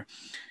when you're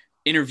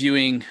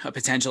interviewing a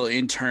potential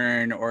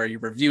intern or you're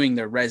reviewing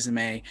their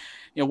resume?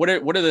 What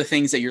are the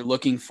things that you're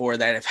looking for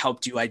that have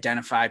helped you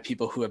identify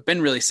people who have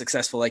been really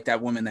successful, like that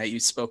woman that you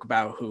spoke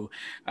about who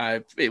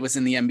it was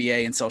in the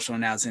NBA and social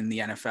and now is in the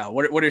NFL?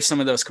 What are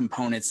some of those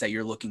components that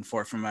you're looking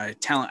for from a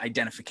talent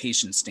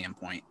identification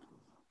standpoint?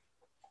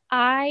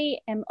 I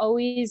am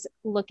always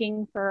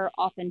looking for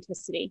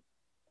authenticity.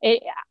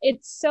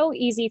 It's so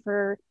easy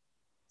for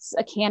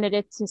a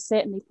candidate to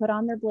sit and they put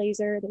on their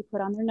blazer, they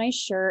put on their nice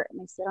shirt, and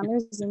they sit on their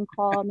Zoom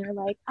call and they're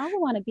like, I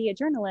want to be a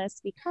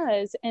journalist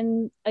because,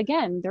 and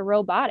again, they're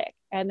robotic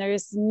and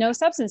there's no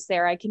substance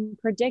there. I can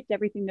predict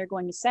everything they're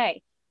going to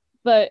say.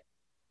 But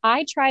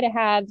I try to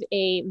have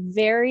a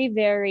very,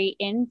 very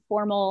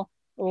informal,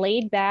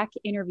 laid back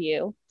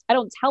interview. I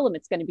don't tell them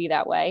it's going to be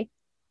that way,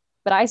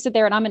 but I sit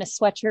there and I'm in a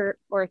sweatshirt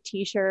or a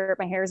t-shirt,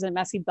 my hair's in a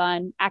messy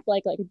bun, act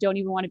like I don't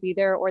even want to be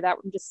there, or that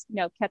I'm just,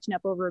 catching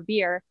up over a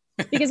beer.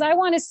 because I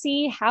want to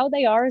see how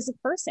they are as a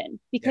person,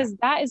 because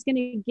that is going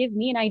to give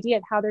me an idea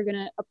of how they're going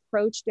to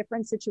approach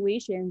different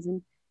situations,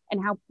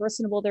 and how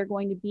personable they're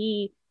going to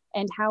be,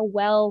 and how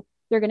well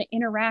they're going to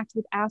interact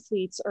with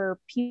athletes or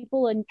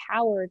people in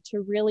power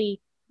to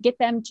really get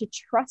them to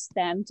trust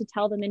them to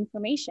tell them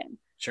information.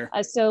 Sure.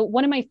 So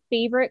one of my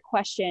favorite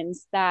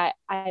questions that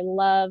I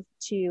love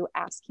to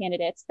ask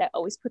candidates, that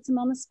always puts them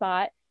on the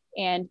spot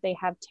and they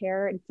have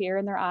terror and fear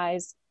in their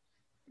eyes,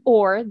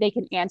 or they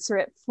can answer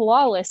it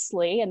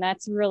flawlessly, and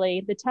that's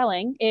really the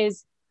telling,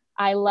 is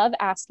I love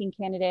asking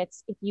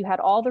candidates, if you had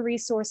all the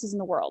resources in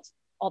the world,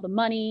 all the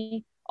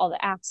money, all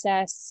the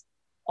access,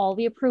 all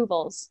the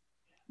approvals,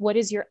 what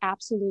is your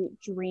absolute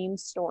dream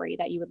story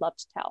that you would love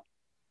to tell?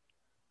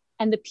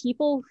 And the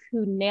people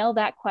who nail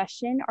that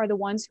question are the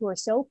ones who are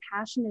so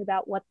passionate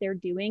about what they're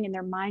doing, and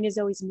their mind is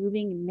always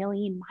moving a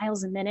million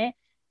miles a minute,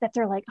 that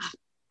they're like, oh,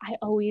 I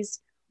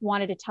always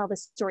wanted to tell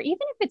this story, even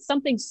if it's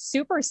something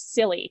super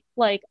silly,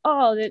 like,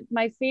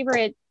 my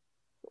favorite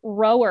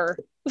rower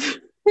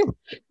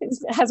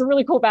has a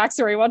really cool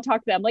backstory. I want to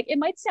talk to them. Like, it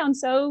might sound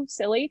so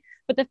silly,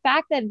 but the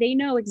fact that they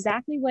know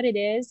exactly what it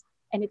is,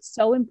 and it's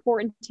so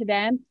important to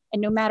them,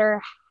 and no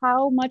matter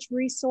how much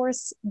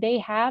resource they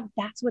have,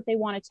 that's what they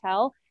want to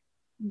tell.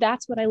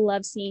 That's what I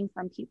love seeing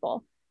from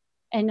people.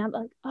 And I'm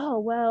like, oh,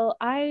 well,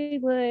 I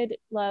would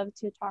love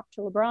to talk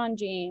to LeBron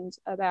James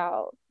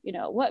about,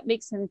 what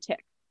makes him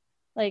tick.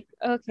 Like,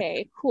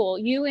 okay, cool.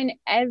 You and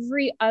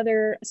every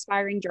other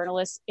aspiring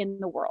journalist in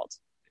the world.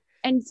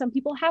 And some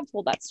people have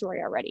told that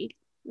story already.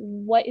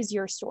 What is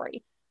your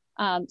story?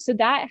 So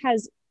that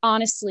has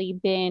honestly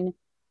been,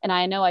 and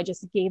I know I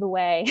just gave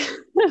away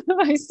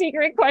my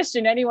secret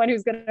question to anyone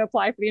who's going to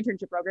apply for the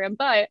internship program,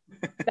 but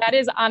that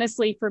is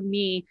honestly for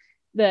me,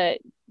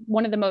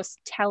 one of the most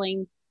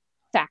telling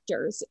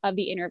factors of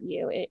the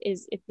interview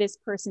is if this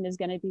person is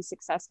going to be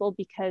successful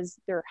because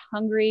they're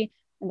hungry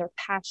and they're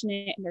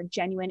passionate and they're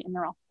genuine and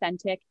they're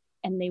authentic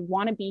and they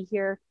want to be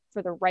here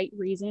for the right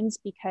reasons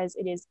because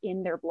it is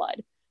in their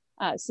blood.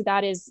 So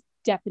that is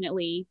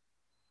definitely,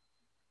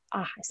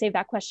 I save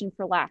that question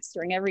for last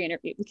during every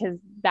interview, because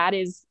that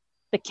is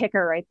the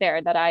kicker right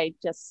there that I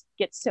just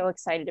get so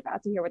excited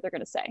about to hear what they're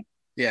going to say.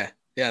 Yeah,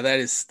 that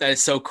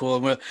is so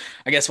cool.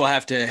 I guess we'll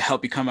have to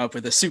help you come up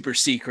with a super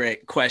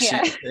secret question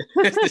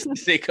to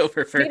take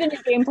over for. Need a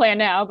new game plan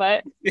now,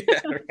 but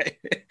yeah, right.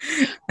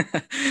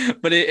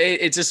 But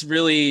it just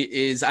really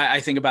is.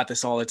 I think about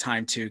this all the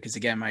time too, because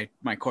again,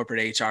 my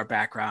corporate HR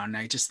background,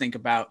 I just think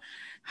about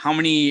how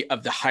many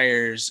of the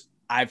hires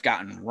I've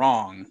gotten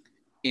wrong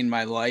in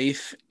my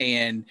life,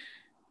 and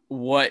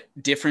what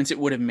difference it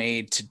would have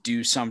made to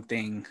do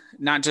something,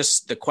 not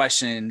just the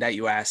question that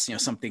you asked,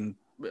 something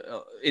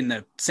in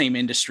the same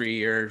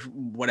industry or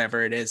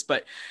whatever it is,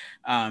 but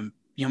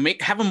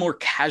have a more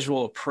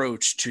casual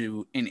approach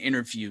to an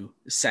interview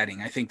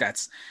setting. I think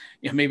that's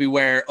maybe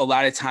where a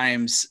lot of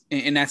times,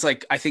 and that's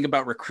like, I think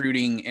about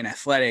recruiting in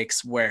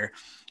athletics where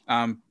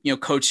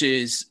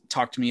coaches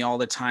talk to me all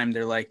the time.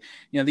 They're like,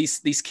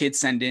 these kids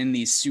send in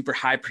these super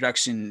high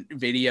production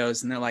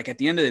videos, and they're like, at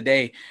the end of the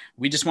day,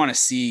 we just want to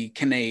see,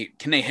 can they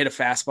hit a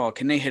fastball?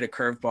 Can they hit a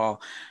curveball?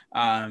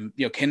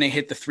 Can they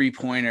hit the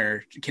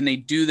 3-pointer? Can they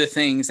do the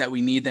things that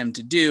we need them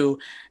to do?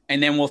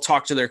 And then we'll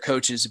talk to their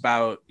coaches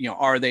about,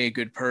 are they a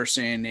good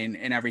person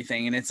and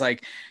everything. And it's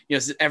like,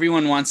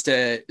 everyone wants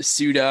to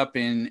suit up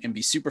and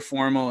be super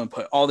formal and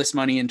put all this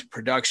money into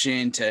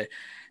production to,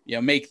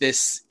 make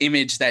this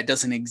image that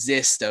doesn't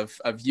exist of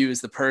you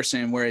as the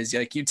person. Whereas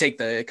like you take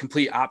the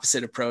complete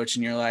opposite approach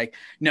and you're like,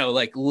 no,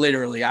 like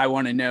literally, I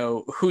want to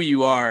know who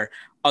you are.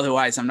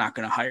 Otherwise I'm not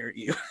going to hire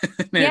you.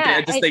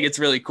 I just think it's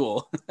really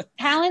cool.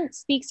 Talent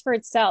speaks for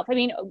itself. I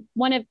mean,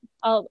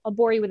 I'll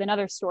bore you with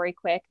another story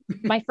quick.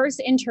 My first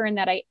intern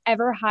that I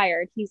ever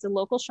hired, he's a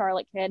local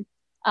Charlotte kid.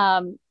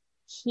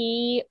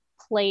 He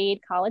played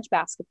college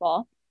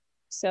basketball.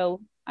 So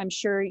I'm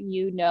sure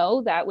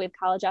that with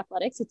college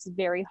athletics, it's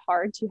very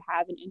hard to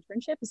have an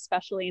internship,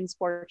 especially in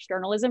sports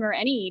journalism or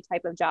any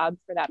type of job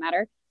for that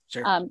matter.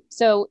 Sure.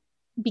 So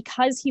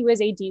because he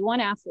was a D1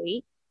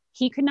 athlete,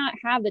 he could not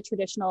have the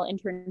traditional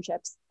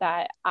internships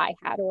that I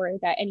had or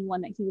that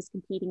anyone that he was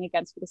competing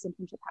against for this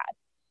internship had.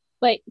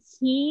 But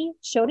he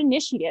showed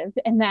initiative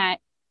in that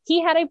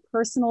he had a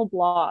personal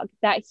blog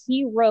that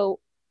he wrote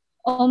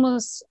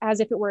almost as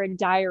if it were a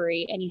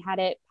diary, and he had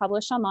it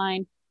published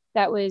online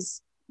that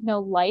was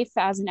life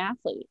as an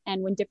athlete.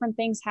 And when different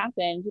things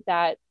happened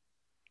that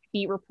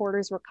beat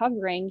reporters were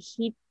covering,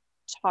 he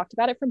talked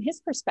about it from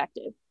his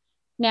perspective.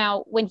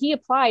 Now, when he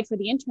applied for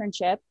the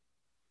internship,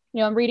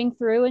 I'm reading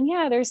through and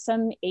there's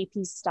some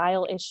AP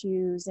style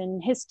issues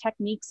and his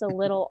technique's a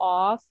little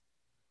off.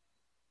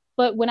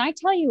 But when I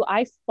tell you,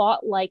 I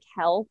fought like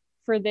hell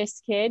for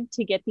this kid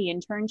to get the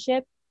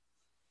internship,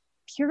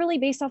 purely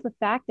based off the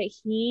fact that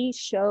he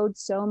showed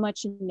so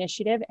much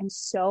initiative and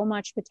so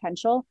much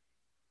potential.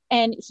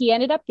 And he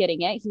ended up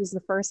getting it. He was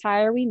the first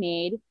hire we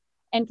made.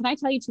 And can I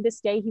tell you, to this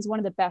day, he's one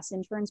of the best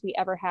interns we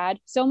ever had.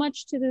 So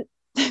much so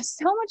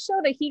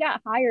that he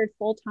got hired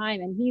full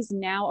time, and he's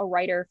now a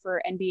writer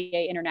for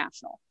NBA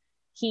International.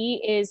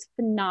 He is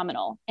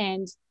phenomenal.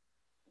 And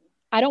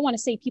I don't want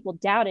to say people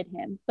doubted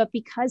him, but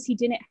because he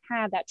didn't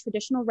have that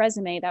traditional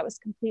resume that was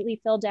completely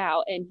filled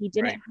out, and he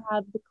didn't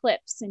have the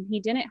clips, and he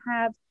didn't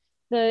have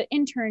the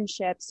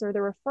internships or the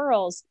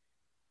referrals,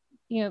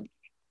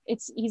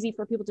 it's easy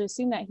for people to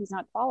assume that he's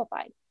not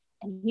qualified.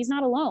 And he's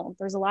not alone.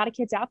 There's a lot of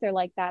kids out there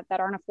like that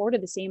aren't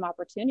afforded the same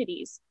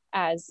opportunities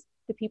as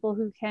the people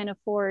who can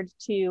afford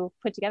to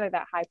put together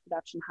that high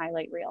production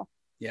highlight reel.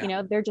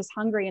 Yeah. They're just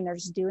hungry and they're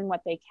just doing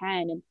what they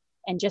can.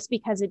 And just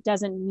because it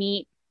doesn't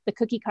meet the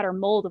cookie cutter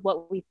mold of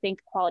what we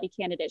think quality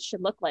candidates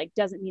should look like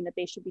doesn't mean that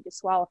they should be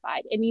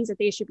disqualified. It means that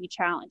they should be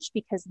challenged,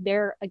 because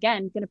they're,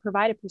 again, going to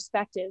provide a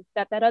perspective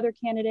that other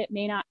candidate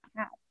may not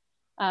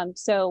have.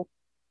 So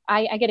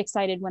I get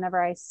excited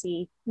whenever I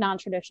see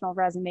non-traditional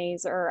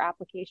resumes or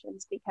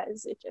applications,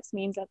 because it just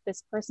means that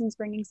this person's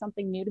bringing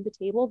something new to the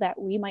table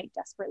that we might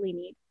desperately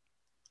need.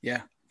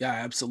 Yeah,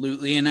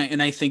 absolutely.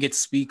 And I think it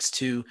speaks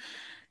to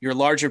your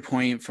larger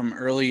point from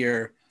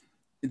earlier.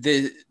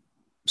 The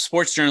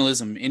sports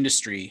journalism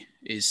industry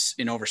is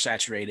an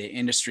oversaturated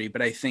industry,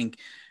 but I think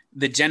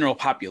the general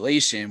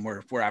population,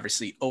 we're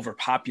obviously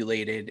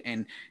overpopulated.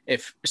 And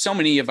if so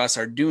many of us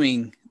are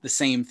doing the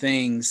same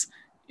things,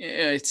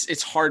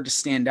 it's hard to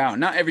stand out.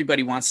 Not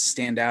everybody wants to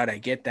stand out. I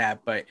get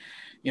that. But,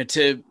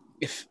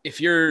 if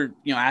you're,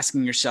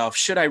 asking yourself,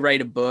 should I write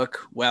a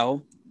book?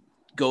 Well,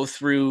 go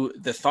through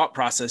the thought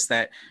process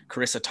that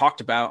Carissa talked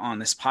about on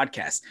this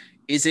podcast.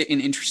 Is it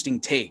an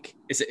interesting take?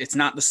 It's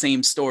not the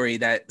same story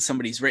that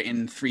somebody's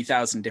written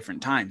 3,000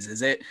 different times,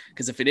 is it?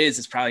 Because if it is,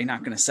 it's probably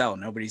not going to sell.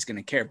 Nobody's going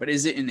to care. But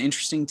is it an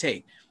interesting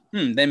take?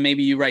 Then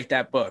maybe you write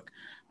that book.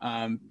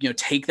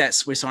 Take that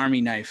Swiss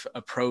Army knife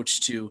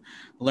approach to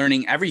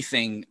learning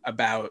everything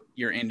about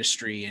your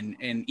industry. And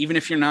even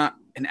if you're not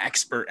an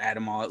expert at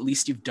them all, at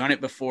least you've done it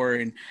before.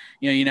 And,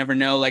 you never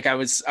know. Like I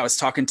was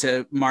talking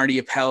to Marty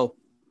Appel.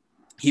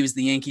 He was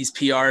the Yankees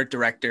PR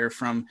director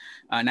from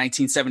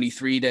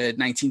 1973 to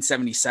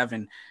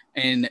 1977.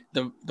 And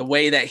the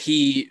way that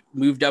he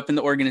moved up in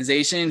the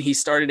organization, he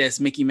started as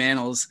Mickey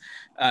Mantle's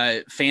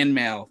fan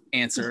mail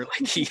answer.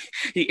 Like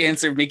he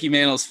answered Mickey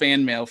Mantle's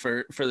fan mail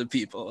for the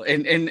people.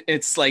 And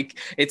it's like,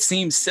 it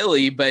seems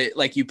silly, but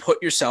like you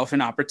put yourself in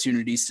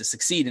opportunities to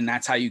succeed. And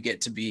that's how you get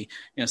to be,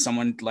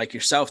 someone like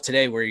yourself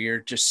today, where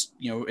you're just,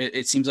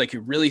 it seems like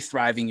you're really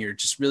thriving. You're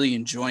just really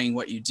enjoying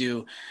what you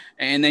do.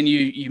 And then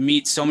you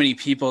meet so many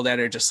people that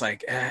are just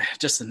like,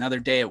 just another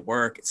day at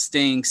work. It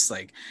stinks.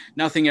 Like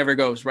nothing ever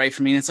goes right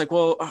for me. And it's like,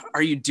 well,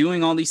 are you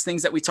doing all these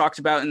things that we talked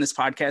about in this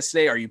podcast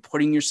today? Are you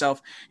putting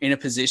yourself in a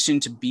position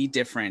to be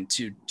different,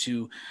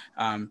 to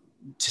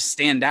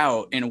stand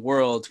out in a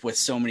world with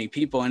so many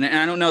people? And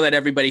I don't know that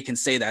everybody can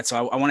say that.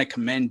 So I want to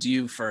commend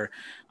you for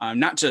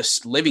not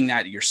just living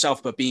that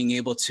yourself, but being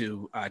able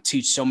to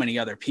teach so many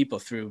other people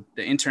through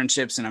the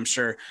internships. And I'm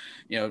sure,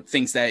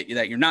 things that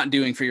you're not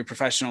doing for your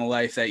professional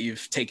life, that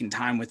you've taken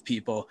time with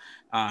people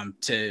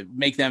to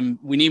make them.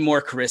 We need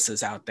more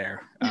Carissas out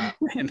there.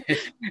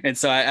 And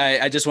so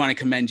I just want to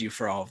commend you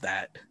for all of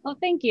that. Well,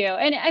 thank you.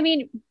 And I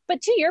mean,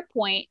 but to your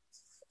point,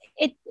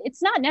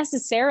 it's not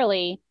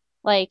necessarily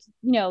like,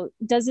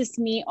 does this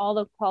meet all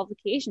the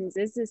qualifications?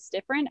 Is this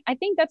different? I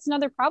think that's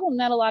another problem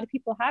that a lot of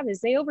people have,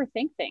 is they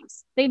overthink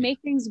things. They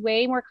make things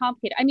way more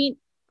complicated. I mean,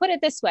 put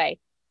it this way.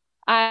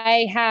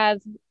 I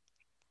have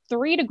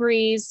 3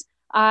 degrees.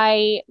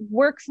 I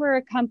work for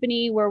a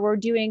company where we're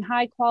doing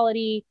high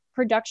quality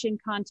production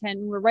content.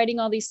 And we're writing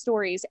all these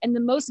stories. And the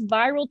most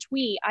viral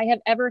tweet I have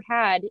ever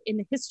had in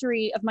the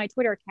history of my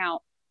Twitter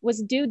account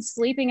was dude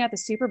sleeping at the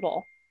Super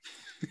Bowl.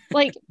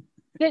 Like,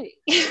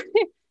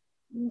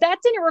 that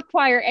didn't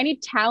require any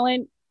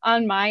talent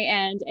on my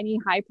end, any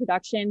high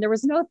production. There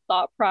was no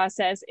thought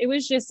process. It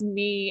was just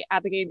me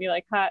at the game being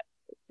like,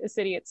 this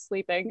idiot's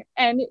sleeping.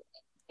 And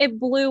it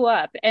blew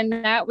up. And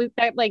that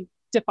like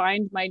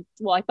defined I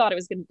thought it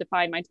was going to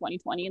define my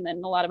 2020. And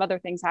then a lot of other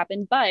things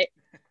happened. But,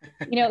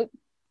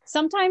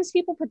 sometimes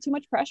people put too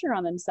much pressure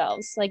on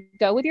themselves. Like,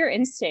 go with your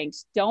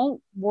instincts. Don't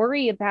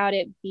worry about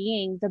it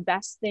being the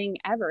best thing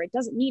ever. It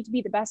doesn't need to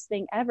be the best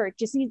thing ever. It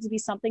just needs to be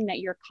something that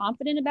you're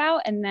confident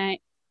about and that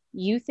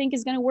you think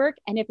is going to work.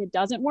 And if it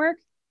doesn't work,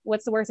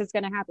 what's the worst that's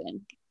going to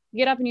happen?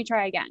 You get up and you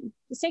try again.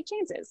 Just take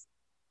chances.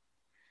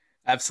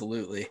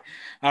 Absolutely.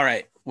 All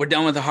right. We're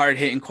done with the hard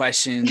hitting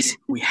questions.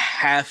 We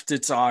have to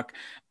talk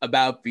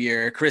about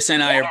beer. Chris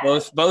and I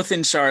are both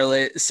in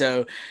Charlotte.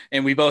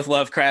 And we both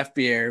love craft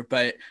beer,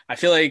 but I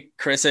feel like,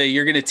 Carissa,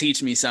 you're going to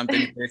teach me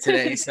something here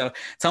today. So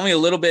tell me a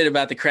little bit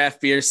about the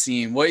craft beer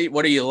scene.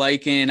 What are you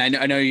liking? I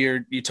know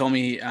you told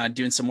me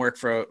doing some work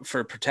for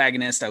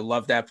Protagonist. I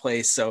love that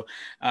place. So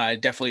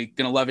definitely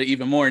going to love it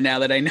even more now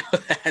that I know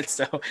that.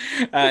 So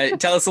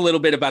tell us a little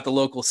bit about the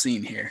local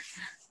scene here.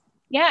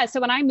 Yeah.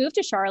 So when I moved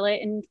to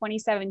Charlotte in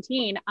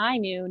 2017, I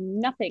knew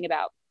nothing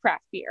about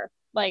craft beer.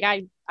 Like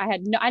I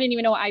didn't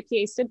even know what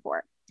IPA stood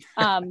for.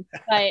 But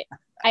I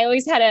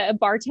always had a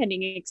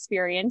bartending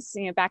experience,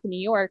 back in New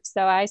York.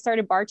 So I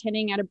started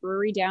bartending at a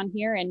brewery down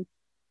here, and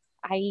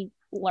I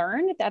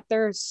learned that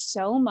there's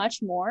so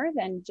much more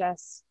than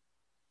just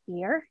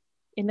beer.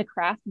 in the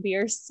craft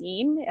beer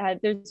scene.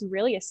 There's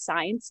really a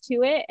science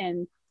to it,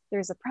 and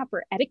there's a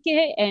proper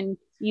etiquette, and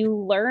you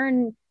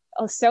learn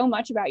so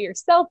much about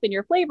yourself and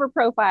your flavor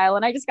profile.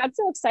 And I just got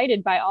so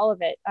excited by all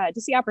of it,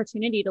 just the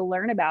opportunity to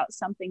learn about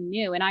something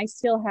new. And I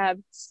still have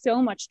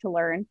so much to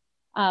learn.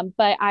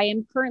 But I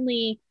am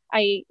currently,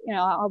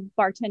 I'll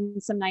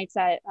bartend some nights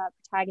at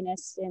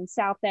Protagonist in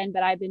South End,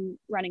 but I've been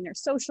running their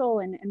social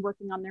and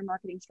working on their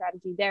marketing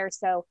strategy there.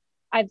 So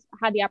I've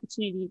had the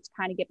opportunity to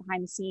kind of get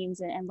behind the scenes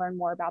and learn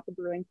more about the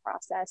brewing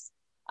process.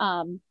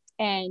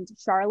 And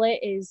Charlotte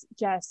is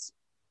just,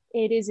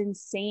 it is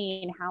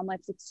insane how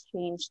much it's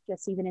changed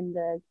just even in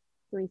the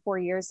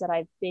 3-4 years that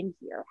I've been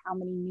here, how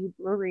many new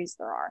breweries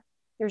there are.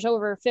 There's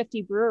over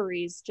 50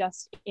 breweries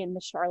just in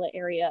the Charlotte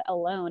area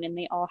alone, and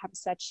they all have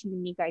such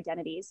unique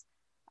identities.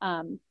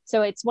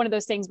 So it's one of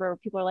those things where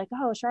people are like,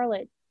 oh,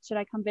 Charlotte, should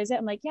I come visit?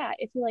 I'm like, yeah,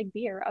 if you like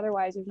beer.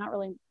 Otherwise, there's not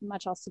really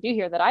much else to do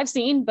here that I've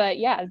seen, but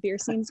yeah, beer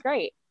seems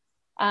great.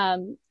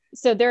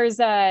 So there's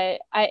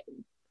I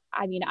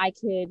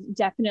could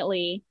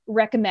definitely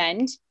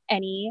recommend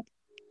any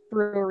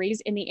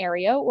breweries in the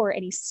area or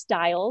any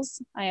styles.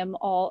 I am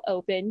all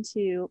open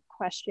to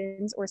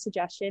questions or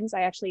suggestions.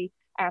 I actually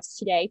asked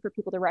today for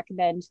people to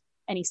recommend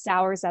any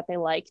sours that they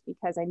like,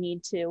 because I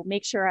need to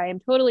make sure I am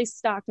totally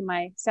stocked in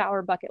my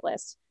sour bucket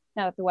list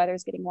now that the weather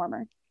is getting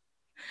warmer.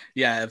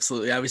 Yeah,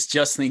 absolutely. I was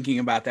just thinking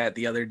about that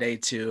the other day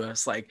too. I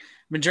was like,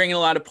 I've been drinking a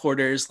lot of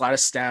porters, a lot of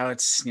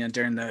stouts,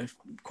 during the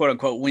quote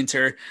unquote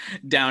winter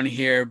down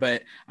here,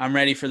 but I'm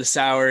ready for the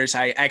sours.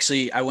 I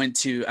went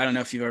to, I don't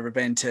know if you've ever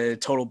been to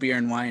Total Beer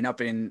and Wine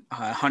up in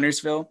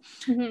Huntersville,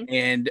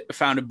 and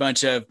found a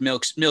bunch of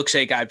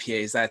milkshake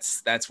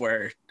IPAs. That's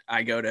where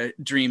I go to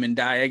dream and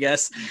die, I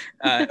guess,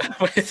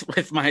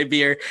 with my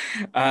beer.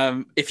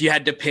 If you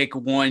had to pick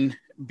one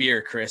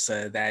beer,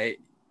 Carissa, that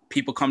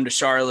people come to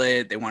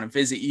Charlotte, they want to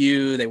visit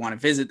you, they want to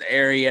visit the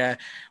area,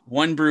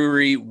 one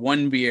brewery,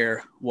 one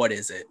beer, what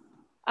is it?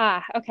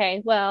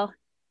 Okay. Well,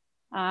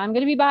 I'm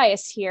going to be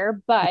biased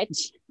here, but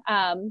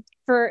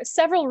for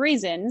several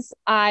reasons,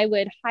 I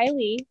would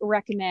highly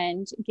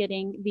recommend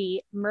getting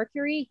the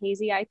Mercury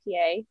Hazy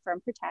IPA from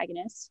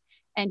Protagonist.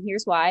 And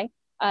here's why.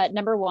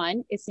 Number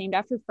one, it's named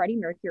after Freddie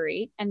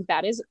Mercury, and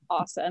that is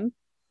awesome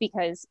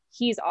because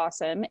he's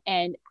awesome.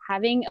 And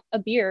having a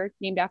beer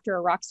named after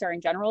a rock star in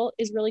general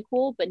is really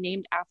cool, but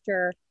named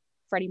after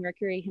Freddie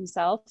Mercury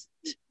himself,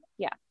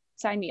 yeah,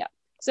 sign me up.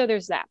 So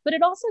there's that, but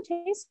it also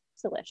tastes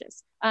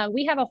delicious.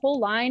 We have a whole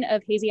line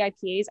of hazy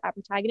IPAs at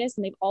Protagonist,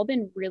 and they've all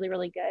been really,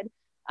 really good.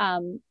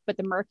 But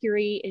the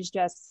Mercury is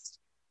just,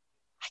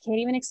 I can't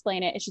even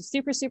explain it. It's just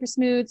super, super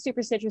smooth,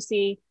 super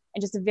citrusy,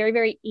 and just a very,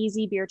 very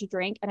easy beer to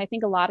drink. And I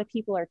think a lot of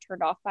people are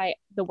turned off by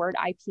the word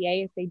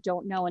IPA if they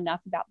don't know enough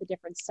about the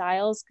different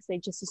styles, because they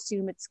just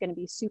assume it's going to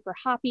be super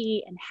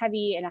hoppy and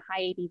heavy and a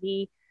high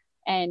ABV.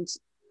 And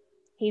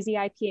hazy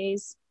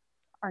IPAs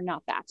are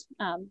not that.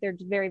 They're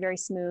very, very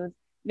smooth,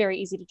 very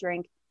easy to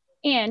drink.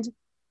 And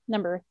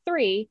number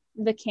three,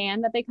 the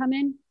can that they come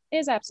in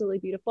is absolutely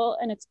beautiful,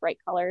 and it's bright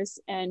colors.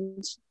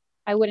 And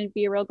I wouldn't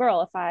be a real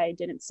girl if I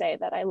didn't say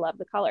that I love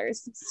the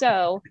colors.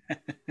 So I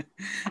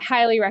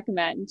highly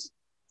recommend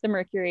the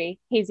Mercury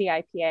Hazy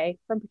IPA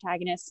from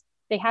Protagonist.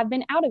 They have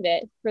been out of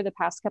it for the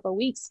past couple of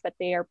weeks, but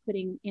they are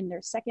putting in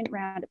their second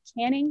round of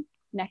canning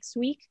next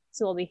week.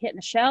 So we'll be hitting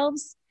the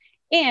shelves,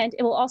 and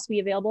it will also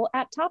be available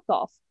at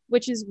Topgolf,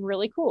 which is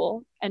really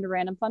cool and a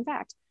random fun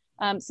fact.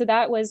 So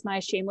that was my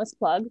shameless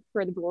plug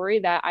for the brewery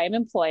that I am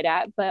employed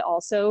at, but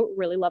also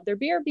really love their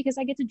beer because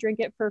I get to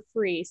drink it for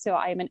free. So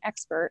I am an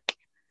expert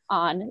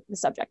on the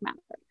subject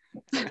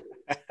matter.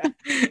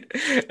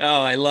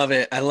 Oh, I love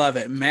it. I love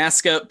it.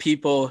 Mask up,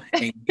 people,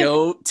 and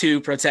go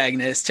to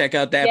Protagonist. Check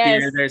out that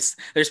beer.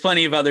 There's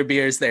plenty of other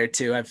beers there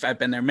too. I've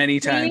been there many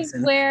times.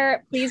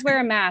 Please wear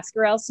a mask,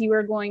 or else you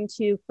are going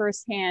to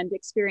firsthand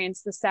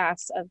experience the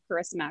sass of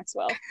Carissa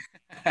Maxwell,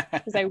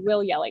 because I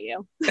will yell at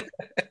you.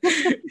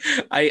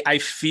 I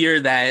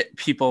fear that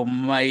people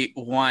might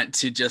want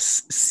to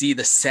just see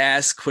the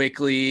sass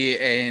quickly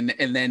and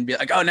then be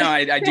like, oh no,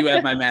 I do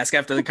have my mask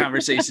after the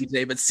conversation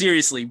today. But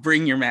seriously,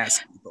 bring your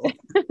mask, people.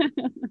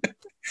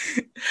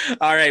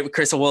 All right,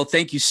 Carissa. Well,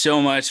 thank you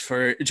so much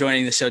for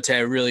joining the show today.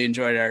 I really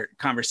enjoyed our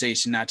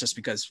conversation, not just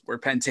because we're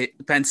Penn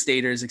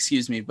Staters,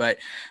 but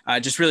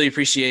just really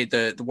appreciate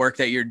the work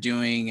that you're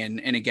doing.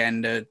 And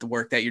again, the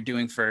work that you're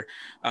doing for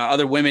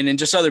other women and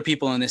just other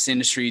people in this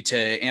industry to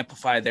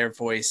amplify their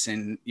voice.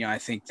 And, I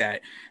think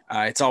that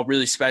it's all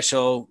really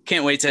special.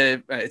 Can't wait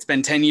to, it's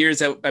been 10 years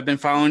that I've been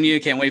following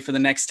you. Can't wait for the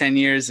next 10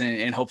 years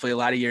and hopefully a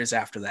lot of years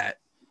after that.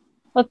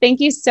 Well, thank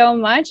you so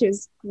much. It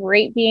was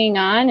great being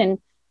on, and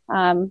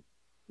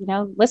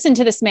listen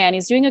to this man.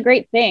 He's doing a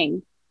great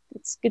thing.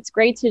 It's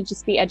great to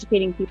just be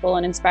educating people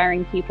and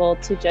inspiring people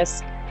to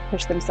just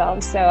push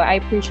themselves. So I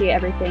appreciate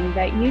everything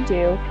that you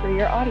do for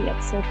your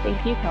audience. So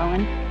thank you,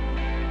 Colin.